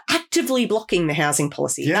Greens are actively blocking the housing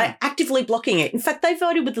policy. Yeah. They're actively blocking it. In fact, they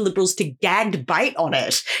voted with the Liberals to gag debate on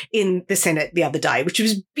it in the Senate the other day, which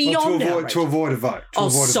was beyond to avoid a vote.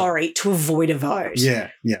 To avoid a vote. Yeah,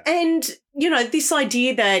 yeah. And, you know, this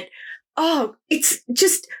idea that, it's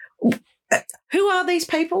just, who are these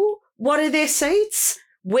people? What are their seats?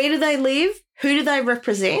 Where do they live? Who do they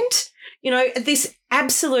represent? You know, this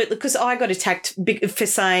absolutely, because I got attacked for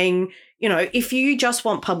saying, you know, if you just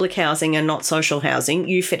want public housing and not social housing,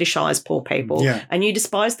 you fetishize poor people and you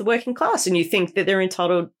despise the working class and you think that they're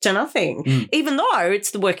entitled to nothing, even though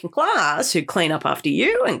it's the working class who clean up after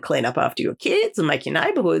you and clean up after your kids and make your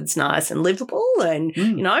neighbourhoods nice and livable and,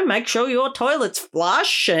 you know, make sure your toilet's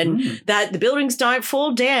flush and that the buildings don't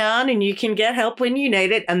fall down and you can get help when you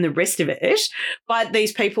need it and the rest of it. But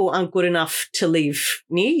these people aren't good enough to live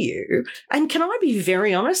near you. And can I be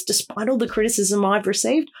very honest, despite all the criticism I've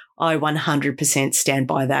received, I 100% stand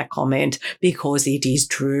by that comment because it is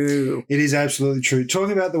true. It is absolutely true.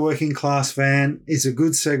 Talking about the working class, Van, is a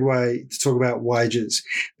good segue to talk about wages,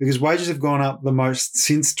 because wages have gone up the most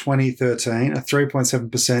since 2013, a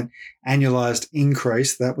 3.7% annualised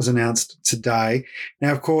increase. That was announced today.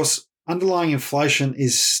 Now, of course, underlying inflation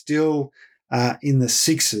is still in the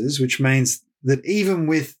sixes, which means that even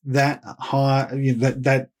with that high,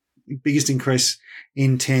 that biggest increase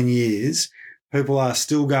in 10 years, people are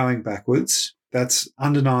still going backwards. That's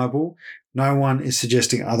undeniable. No one is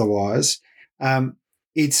suggesting otherwise.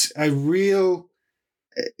 It's a real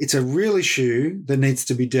issue that needs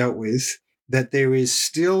to be dealt with, that there is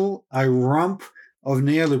still a rump of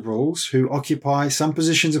neoliberals who occupy some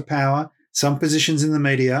positions of power, some positions in the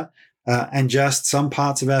media, and just some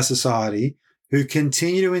parts of our society, who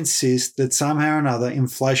continue to insist that somehow or another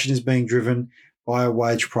inflation is being driven by a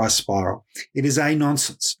wage price spiral. It is a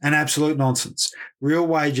nonsense, an absolute nonsense. Real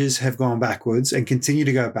wages have gone backwards and continue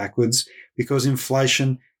to go backwards because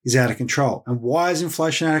inflation is out of control. And why is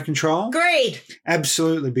inflation out of control? Greed.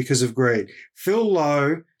 Absolutely, because of greed. Phil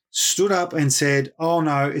Lowe stood up and said, oh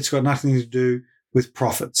no, it's got nothing to do with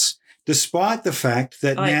profits. Despite the fact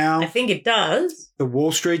that I think it does. The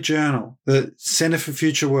Wall Street Journal, the Centre for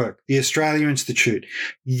Future Work, the Australia Institute,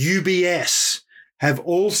 UBS have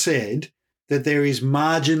all said that there is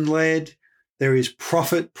margin-led, there is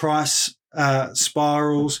profit price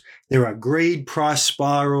spirals, there are greed price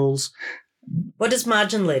spirals. What does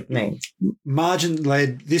margin-led mean?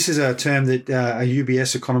 Margin-led, this is a term that a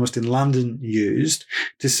UBS economist in London used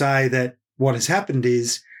to say that what has happened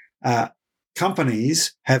is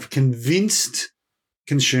companies have convinced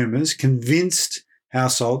consumers, convinced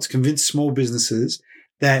households, convinced small businesses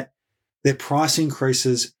that their price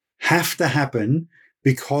increases have to happen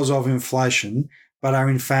because of inflation, but are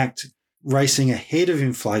in fact racing ahead of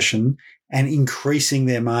inflation and increasing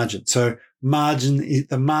their margin. So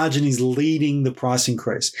the margin is leading the price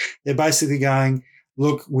increase. They're basically going,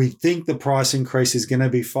 look, we think the price increase is going to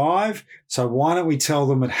be 5, so why don't we tell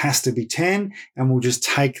them it has to be 10 and we'll just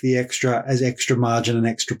take the extra as extra margin and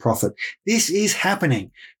extra profit. This is happening.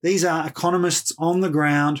 These are economists on the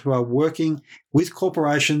ground who are working with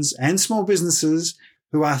corporations and small businesses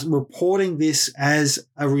who are reporting this as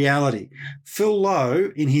a reality. Phil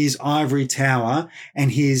Lowe, in his ivory tower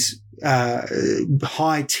and his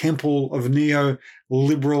high temple of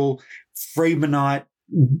neoliberal Friedmanite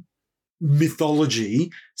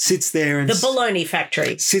mythology sits there and the baloney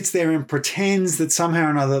factory sits there and pretends that somehow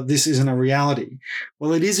or another this isn't a reality.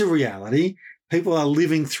 Well, it is a reality. People are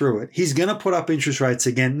living through it. He's going to put up interest rates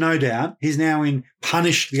again, no doubt. He's now in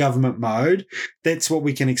punish government mode. That's what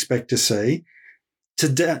we can expect to see.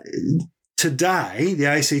 Today, the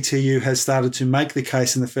ACTU has started to make the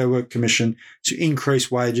case in the Fair Work Commission to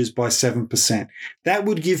increase wages by 7%. That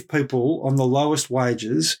would give people on the lowest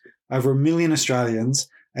wages, over 1 million Australians,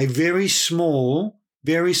 a very small,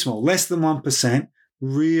 less than 1%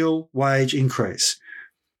 real wage increase.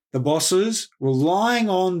 The bosses, relying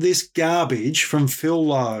on this garbage from Phil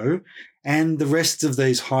Lowe and the rest of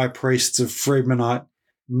these high priests of Friedmanite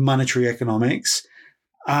monetary economics,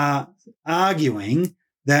 are arguing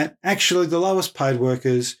that actually the lowest paid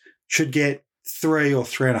workers should get 3 or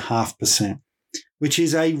 3.5%, which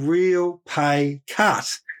is a real pay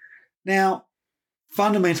cut. Now,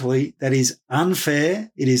 fundamentally, that is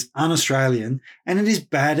unfair, it is un-Australian, and it is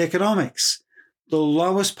bad economics. The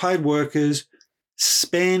lowest paid workers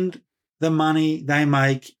spend the money they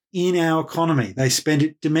make in our economy. They spend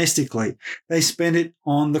it domestically. They spend it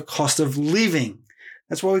on the cost of living.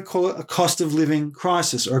 That's why we call it a cost of living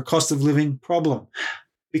crisis or a cost of living problem,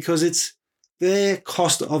 because it's their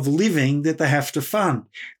cost of living that they have to fund.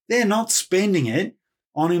 They're not spending it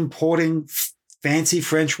on importing fancy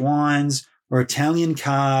French wines or Italian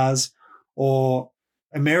cars or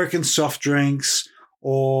American soft drinks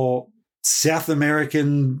or South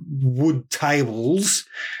American wood tables,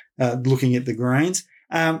 looking at the Greens.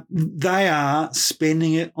 They are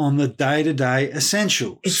spending it on the day-to-day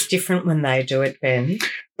essentials. It's different when they do it, Ben.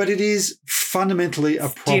 But it is fundamentally a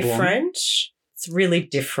problem. Different. It's really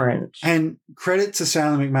different. And credit to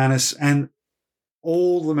Sally McManus and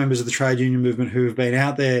all the members of the trade union movement who have been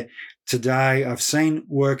out there today. I've seen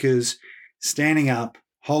workers standing up,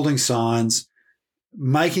 holding signs,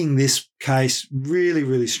 making this case really,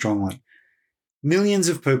 really strongly. Millions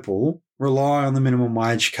of people rely on the minimum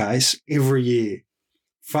wage case every year.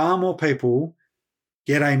 Far more people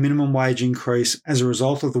get a minimum wage increase as a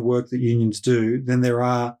result of the work that unions do than there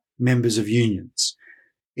are members of unions.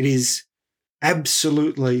 It is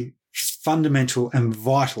absolutely fundamental and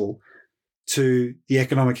vital to the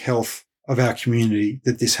economic health of our community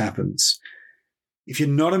that this happens. If you're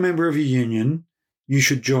not a member of a union, you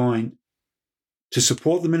should join to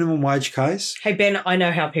support the minimum wage case. Hey, Ben, I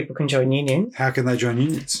know how people can join unions. How can they join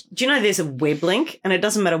unions? Do you know there's a web link, and it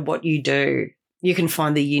doesn't matter what you do, you can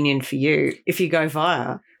find the union for you if you go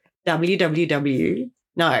via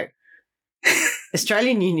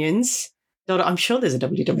Australian Unions. I'm sure there's a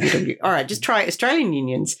www. All right, just try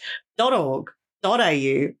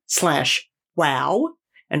australianunions.org.au/wow.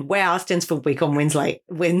 And WOW stands for Week on Wednesday.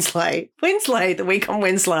 Wednesday, the Week on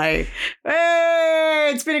Wednesday.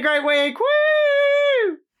 Hey, it's been a great week.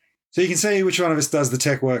 Woo! So you can see which one of us does the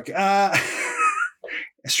tech work.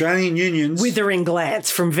 Australian Unions. Withering glance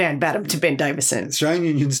from Van Batten to Ben Davison.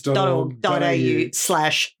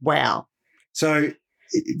 AustralianUnions.org.au/wow. So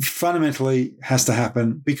it fundamentally has to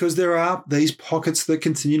happen because there are these pockets that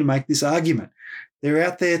continue to make this argument. They're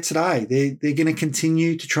out there today. They're going to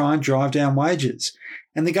continue to try and drive down wages.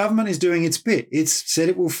 And the government is doing its bit. It's said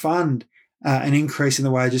it will fund an increase in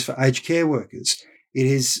the wages for aged care workers. It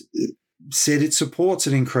has said it supports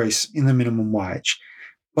an increase in the minimum wage.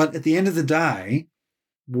 But at the end of the day,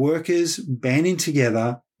 workers banding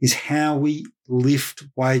together is how we lift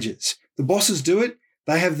wages. The bosses do it.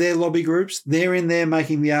 They have their lobby groups. They're in there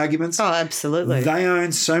making the arguments. Oh, absolutely. They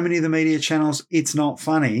own so many of the media channels, it's not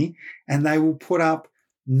funny, and they will put up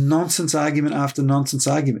nonsense argument after nonsense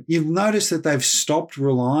argument. You'll notice that they've stopped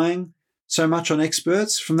relying so much on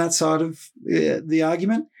experts from that side of the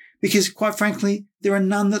argument because, quite frankly, there are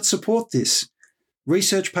none that support this.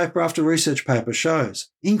 Research paper after research paper shows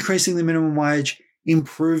increasing the minimum wage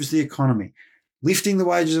improves the economy. Lifting the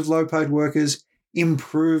wages of low-paid workers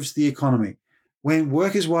improves the economy. When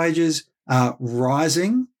workers' wages are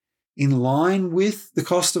rising in line with the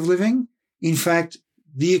cost of living, in fact,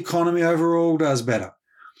 the economy overall does better.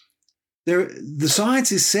 The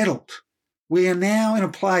science is settled. We are now in a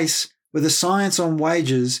place where the science on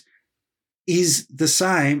wages is the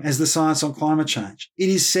same as the science on climate change. It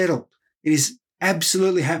is settled. It is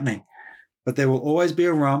absolutely happening. But there will always be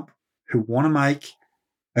a rump who want to make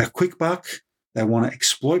a quick buck. They want to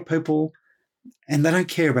exploit people, and they don't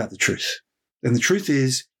care about the truth. And the truth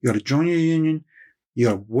is, you got to join your union, you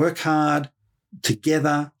got to work hard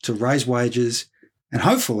together to raise wages, and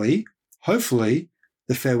hopefully,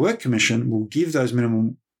 the Fair Work Commission will give those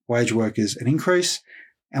minimum wage workers an increase,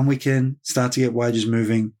 and we can start to get wages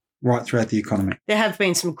moving right throughout the economy. There have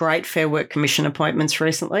been some great Fair Work Commission appointments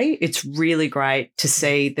recently. It's really great to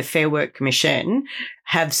see the Fair Work Commission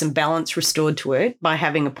have some balance restored to it by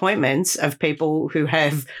having appointments of people who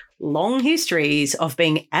have long histories of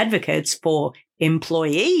being advocates for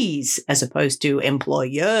employees as opposed to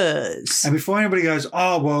employers. And before anybody goes,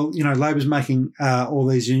 oh, well, Labor's making all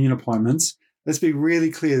these union appointments, let's be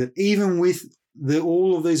really clear that even with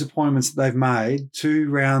all of these appointments that they've made, 2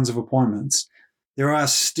 rounds of appointments, there are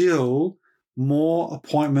still more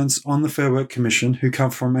appointments on the Fair Work Commission who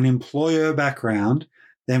come from an employer background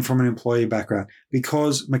than from an employee background.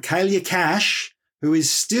 Because Michaelia Cash, who is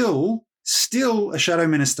still a shadow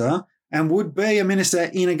minister and would be a minister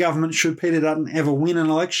in a government should Peter Dutton ever win an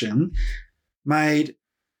election, made,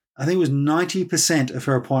 I think it was 90% of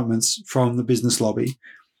her appointments from the business lobby.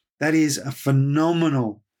 That is a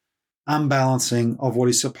phenomenal unbalancing of what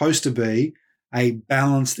is supposed to be a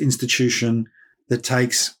balanced institution that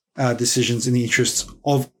takes decisions in the interests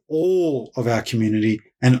of all of our community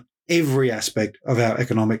and every aspect of our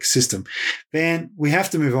economic system. Van, we have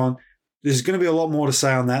to move on. There's going to be a lot more to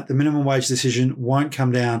say on that. The minimum wage decision won't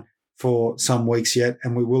come down for some weeks yet,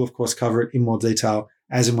 and we will, of course, cover it in more detail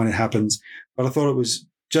as and when it happens. But I thought it was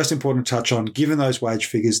just important to touch on, given those wage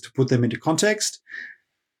figures, to put them into context.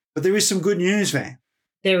 But there is some good news, Van.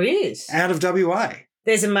 There is. Out of WA.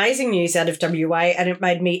 There's amazing news out of WA, and it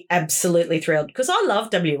made me absolutely thrilled because I love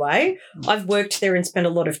WA. I've worked there and spent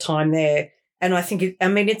a lot of time there, and I think,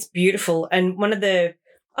 it's beautiful. And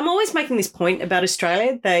I'm always making this point about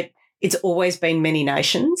Australia that it's always been many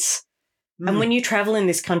nations. And when you travel in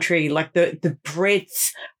this country, like the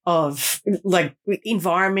breadth of like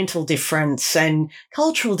environmental difference and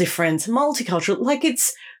cultural difference, multicultural, like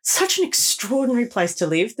it's such an extraordinary place to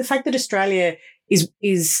live. The fact that Australia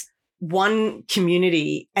is one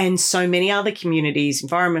community and so many other communities,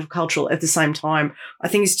 environmental, cultural, at the same time, I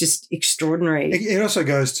think is just extraordinary. It also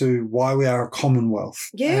goes to why we are a commonwealth.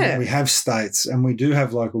 Yeah. And we have states and we do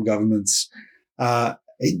have local governments.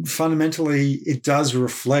 Fundamentally, it does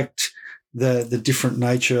reflect the different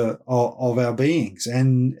nature of our beings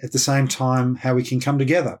and at the same time how we can come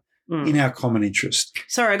together in our common interest.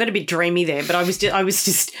 Sorry, I got a bit dreamy there, but I was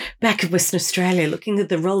just back in Western Australia looking at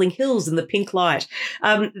the rolling hills and the pink light.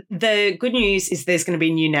 The good news is there's going to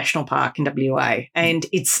be a new national park in WA, and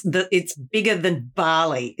it's bigger than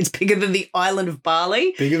Bali. It's bigger than the island of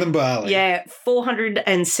Bali. Bigger than Bali. Yeah,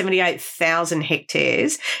 478,000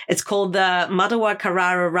 hectares. It's called the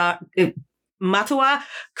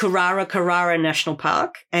Matawa-Karara National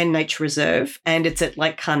Park and Nature Reserve, and it's at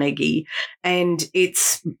Lake Carnegie, and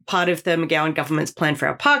it's part of the McGowan government's Plan for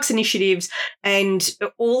Our Parks initiatives. And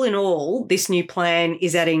all in all, this new plan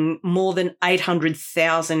is adding more than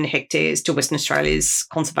 800,000 hectares to Western Australia's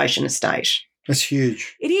conservation estate. That's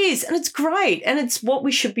huge. It is, and it's great, and it's what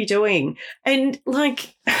we should be doing. And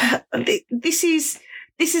like this is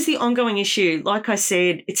the ongoing issue. Like I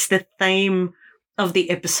said, it's the theme of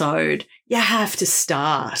the episode. You have to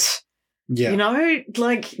start. Yeah.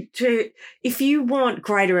 If you want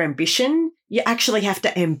greater ambition, you actually have to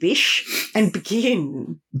ambish and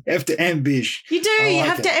begin. You have to ambish. You do. You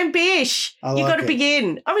have to ambish. You got to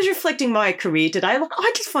begin. I was reflecting my career today. Look,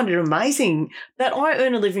 I just find it amazing that I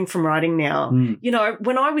earn a living from writing now.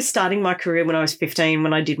 When I was starting my career when I was 15,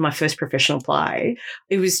 when I did my first professional play,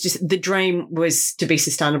 it was just the dream was to be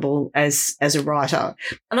sustainable as a writer.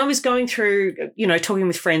 And I was going through, talking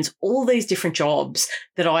with friends, all these different jobs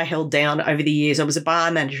that I held down over the years. I was a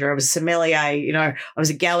bar manager. I was a sommelier. I was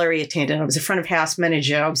a gallery attendant. I was a front of house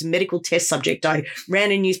manager. I was a medical test subject. I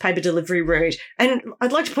ran a newspaper delivery route. And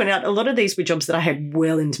I'd like to point out a lot of these were jobs that I had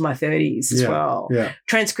well into my 30s as well. Yeah.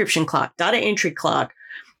 Transcription clerk, data entry clerk.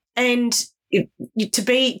 And to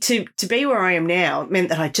be where I am now meant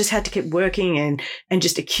that I just had to keep working and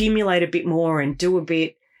just accumulate a bit more and do a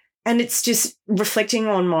bit. And it's just reflecting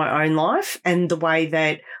on my own life and the way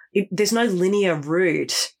that there's no linear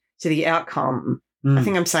route to the outcome. I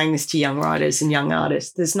think I'm saying this to young writers and young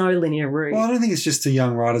artists. There's no linear route. Well, I don't think it's just to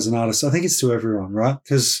young writers and artists. I think it's to everyone, right?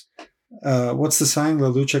 Because what's the saying? La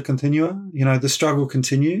lucha continua. The struggle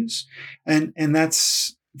continues. And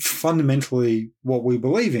that's fundamentally what we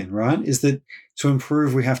believe in, right? Is that to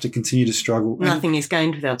improve, we have to continue to struggle. Nothing is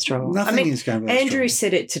gained without struggle. Nothing is gained without struggle. Andrew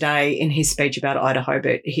said it today in his speech about Ida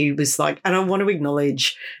Hobart. He was like, and I want to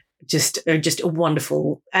acknowledge just a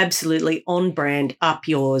wonderful, absolutely on-brand up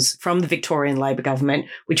yours from the Victorian Labor government,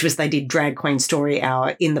 which was they did Drag Queen Story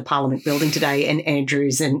Hour in the Parliament building today, and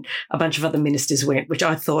Andrews and a bunch of other ministers went, which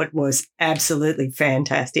I thought was absolutely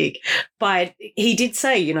fantastic. But he did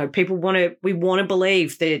say, we want to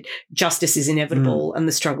believe that justice is inevitable and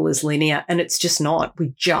the struggle is linear, and it's just not.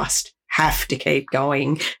 We just have to keep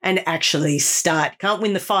going and actually start. Can't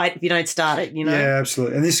win the fight if you don't start it, you know? Yeah,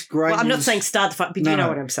 absolutely. And this great I'm not news- saying start the fight, but you know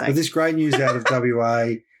what I'm saying. But this great news out of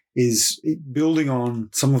WA is building on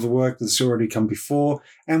some of the work that's already come before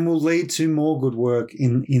and will lead to more good work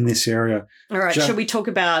in this area. All right, shall we talk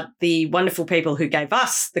about the wonderful people who gave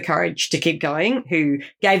us the courage to keep going, who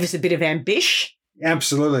gave us a bit of ambition?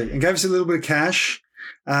 Absolutely. And gave us a little bit of cash,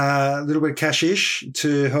 a little bit of cash-ish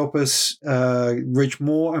to help us reach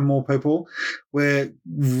more and more people. We're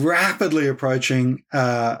rapidly approaching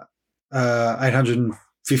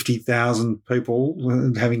 850,000 people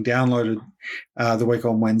having downloaded the week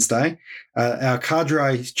on Wednesday. Our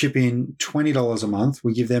cadres chip in $20 a month.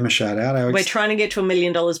 We give them a shout out. We're trying to get to $1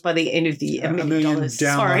 million by the end of the $1 million.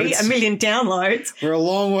 $1 million downloads. We're a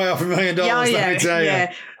long way off $1 million.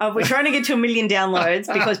 Yeah. We're trying to get to 1 million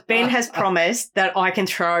downloads because Ben has promised that I can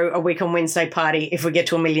throw a week on Wednesday party if we get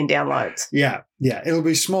to 1 million downloads. Yeah. It'll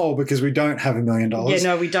be small because we don't have $1 million. Yeah,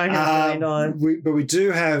 no, we don't have $1 million. But we do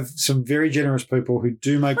have some very generous people who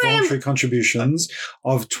do make voluntary contributions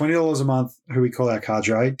of $20 a month, who we call our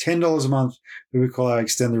cadre, $10 a month, who we call our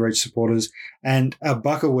Extend the Reach supporters, and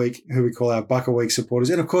 $1 a week, who we call our $1 a week supporters.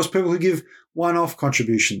 And, of course, people who give one-off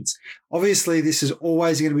contributions. Obviously, this is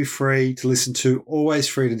always going to be free to listen to, always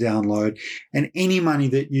free to download. And any money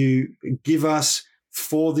that you give us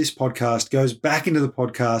for this podcast goes back into the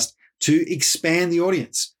podcast to expand the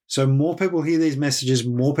audience. So more people hear these messages,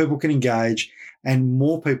 more people can engage, and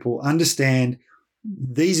more people understand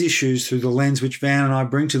these issues through the lens which Van and I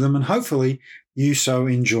bring to them, and hopefully you so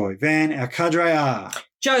enjoy. Van, our cadre are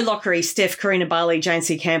Joe Lockery, Steph, Karina Barley, Jane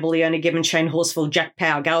C. Campbell, Leona Gibbon, Shane Horsfall, Jack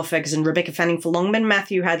Power, Gail Ferguson, Rebecca Fanning for Longman,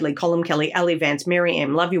 Matthew Hadley, Colin Kelly, Ali Vance, Mary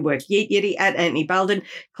M. Love your work, Yeet Yeti, at Anthony Balden,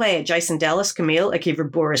 Claire, Jason Dallas, Camille, Akiva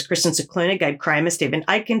Boris, Kristen Cicluna, Gabe Kramer, Stephen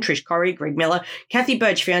Aitken, Trish Corrie, Greg Miller, Kathy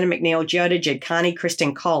Birch, Fiona McNeil, Giada, Jed Carney,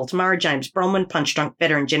 Kristen Cole, Tamara James, Bronwyn, Punch Drunk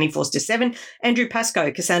Veteran, Jenny Forster 7, Andrew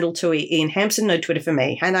Pascoe, Cassandra Tui, Ian Hampson, no Twitter for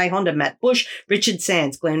me, Hannah Honda, Matt Bush, Richard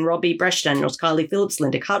Sands, Glenn Robbie, Brashton, North Kylie Phillips,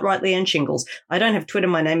 Linda Cartwright, Leanne Shingles. I don't have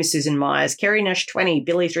Twitter, my name is Susan Myers, Kerry Nash 20,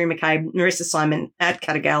 Billy 3 McCabe, Marissa Simon, at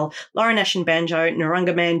Catagal, Lauren Nash and Banjo,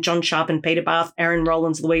 Narunga Man, John Sharp and Peter Bath, Aaron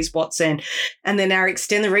Rollins, Louise Watson, and then our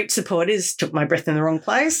Extend the Reach supporters, took my breath in the wrong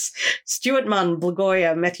place, Stuart Munn,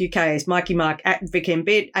 Blagoya, Matthew Kays, Mikey Mark, at Vic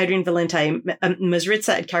Embit, Adrian Valente,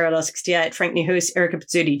 Mazritza at Carolina 68, Frank Nihus, Erica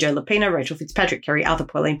Pizzuti, Joe Lapino, Rachel Fitzpatrick, Kerry Arthur,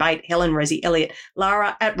 Pauline Bate, Helen, Rosie Elliott,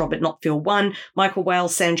 Lara, at Robert Notfield 1, Michael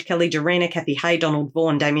Wales, Sanj Kelly, Dorena, Kathy Hay, Donald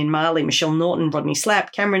Vaughan, Damien Marley, Michelle Norton, Rodney Slap,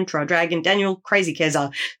 Cameron, Troy Dragon, Daniel, Crazy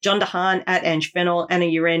Keza, John DeHaan, at Ange Fennell, Anna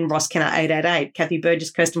Uren, Ross Kenner 888, Kathy Burgess,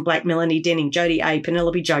 Kirsten Black, Melanie Denning, Jodie A,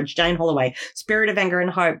 Penelope Judge, Jane Holloway, Spirit of Anger and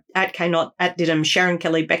Hope, at K Knott, at Didham, Sharon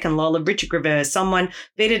Kelly, Beck and Lola, Richard Rivers, Someone,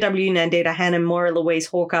 Vita W, Nandita Hannon, Maura Louise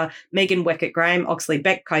Hawker, Megan Weckett Graham, Oxley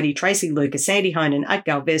Beck, Cody Tracy, Lucas, Sandy Honan, at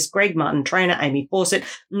Galvez, Greg Martin, Trainer, Amy Fawcett,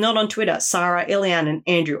 not on Twitter, Sarah, Ilian and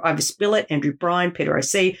Andrew, Ivor Spillett, Andrew Bryan, Peter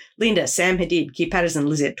O.C., Linda, Sam Hadid, Key Patterson,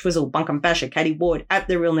 Lizette Twizzle, Bunkum Basher, Katie Ward, at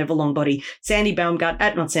The Real Neville Longbody, Sandy Baumgart,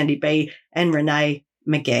 at Not Sandy B, and Renee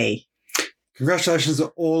McGee. Congratulations to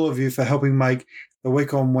all of you for helping make the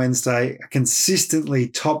Week on Wednesday a consistently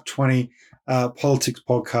top 20 politics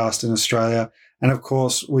podcast in Australia. And of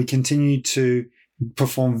course, we continue to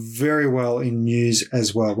perform very well in news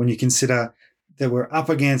as well. When you consider that we're up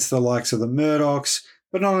against the likes of the Murdochs,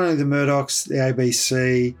 but not only the Murdochs, the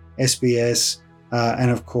ABC, SBS,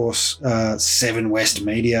 and of course, Seven West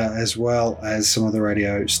Media, as well as some of the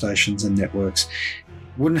radio stations and networks.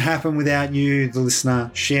 Wouldn't happen without you, the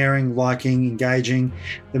listener, sharing, liking, engaging.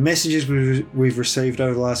 The messages we've received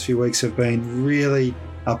over the last few weeks have been really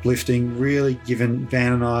uplifting, really given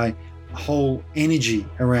Van and I a whole energy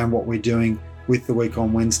around what we're doing with the Week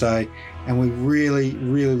on Wednesday. And we really,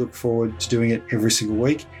 really look forward to doing it every single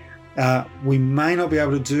week. We may not be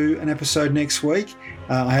able to do an episode next week.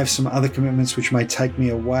 I have some other commitments which may take me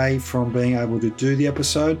away from being able to do the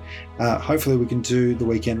episode. Hopefully we can do the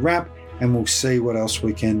weekend wrap, and we'll see what else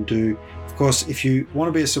we can do. Of course, if you want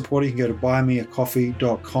to be a supporter, you can go to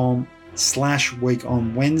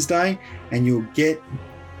buymeacoffee.com/weekonwednesday, and you'll get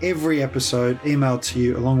every episode emailed to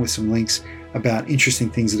you along with some links about interesting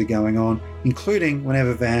things that are going on, including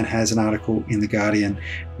whenever Van has an article in The Guardian,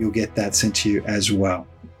 you'll get that sent to you as well.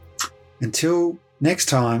 Until next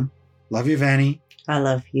time, love you, Vanny. I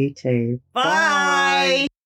love you too. Bye.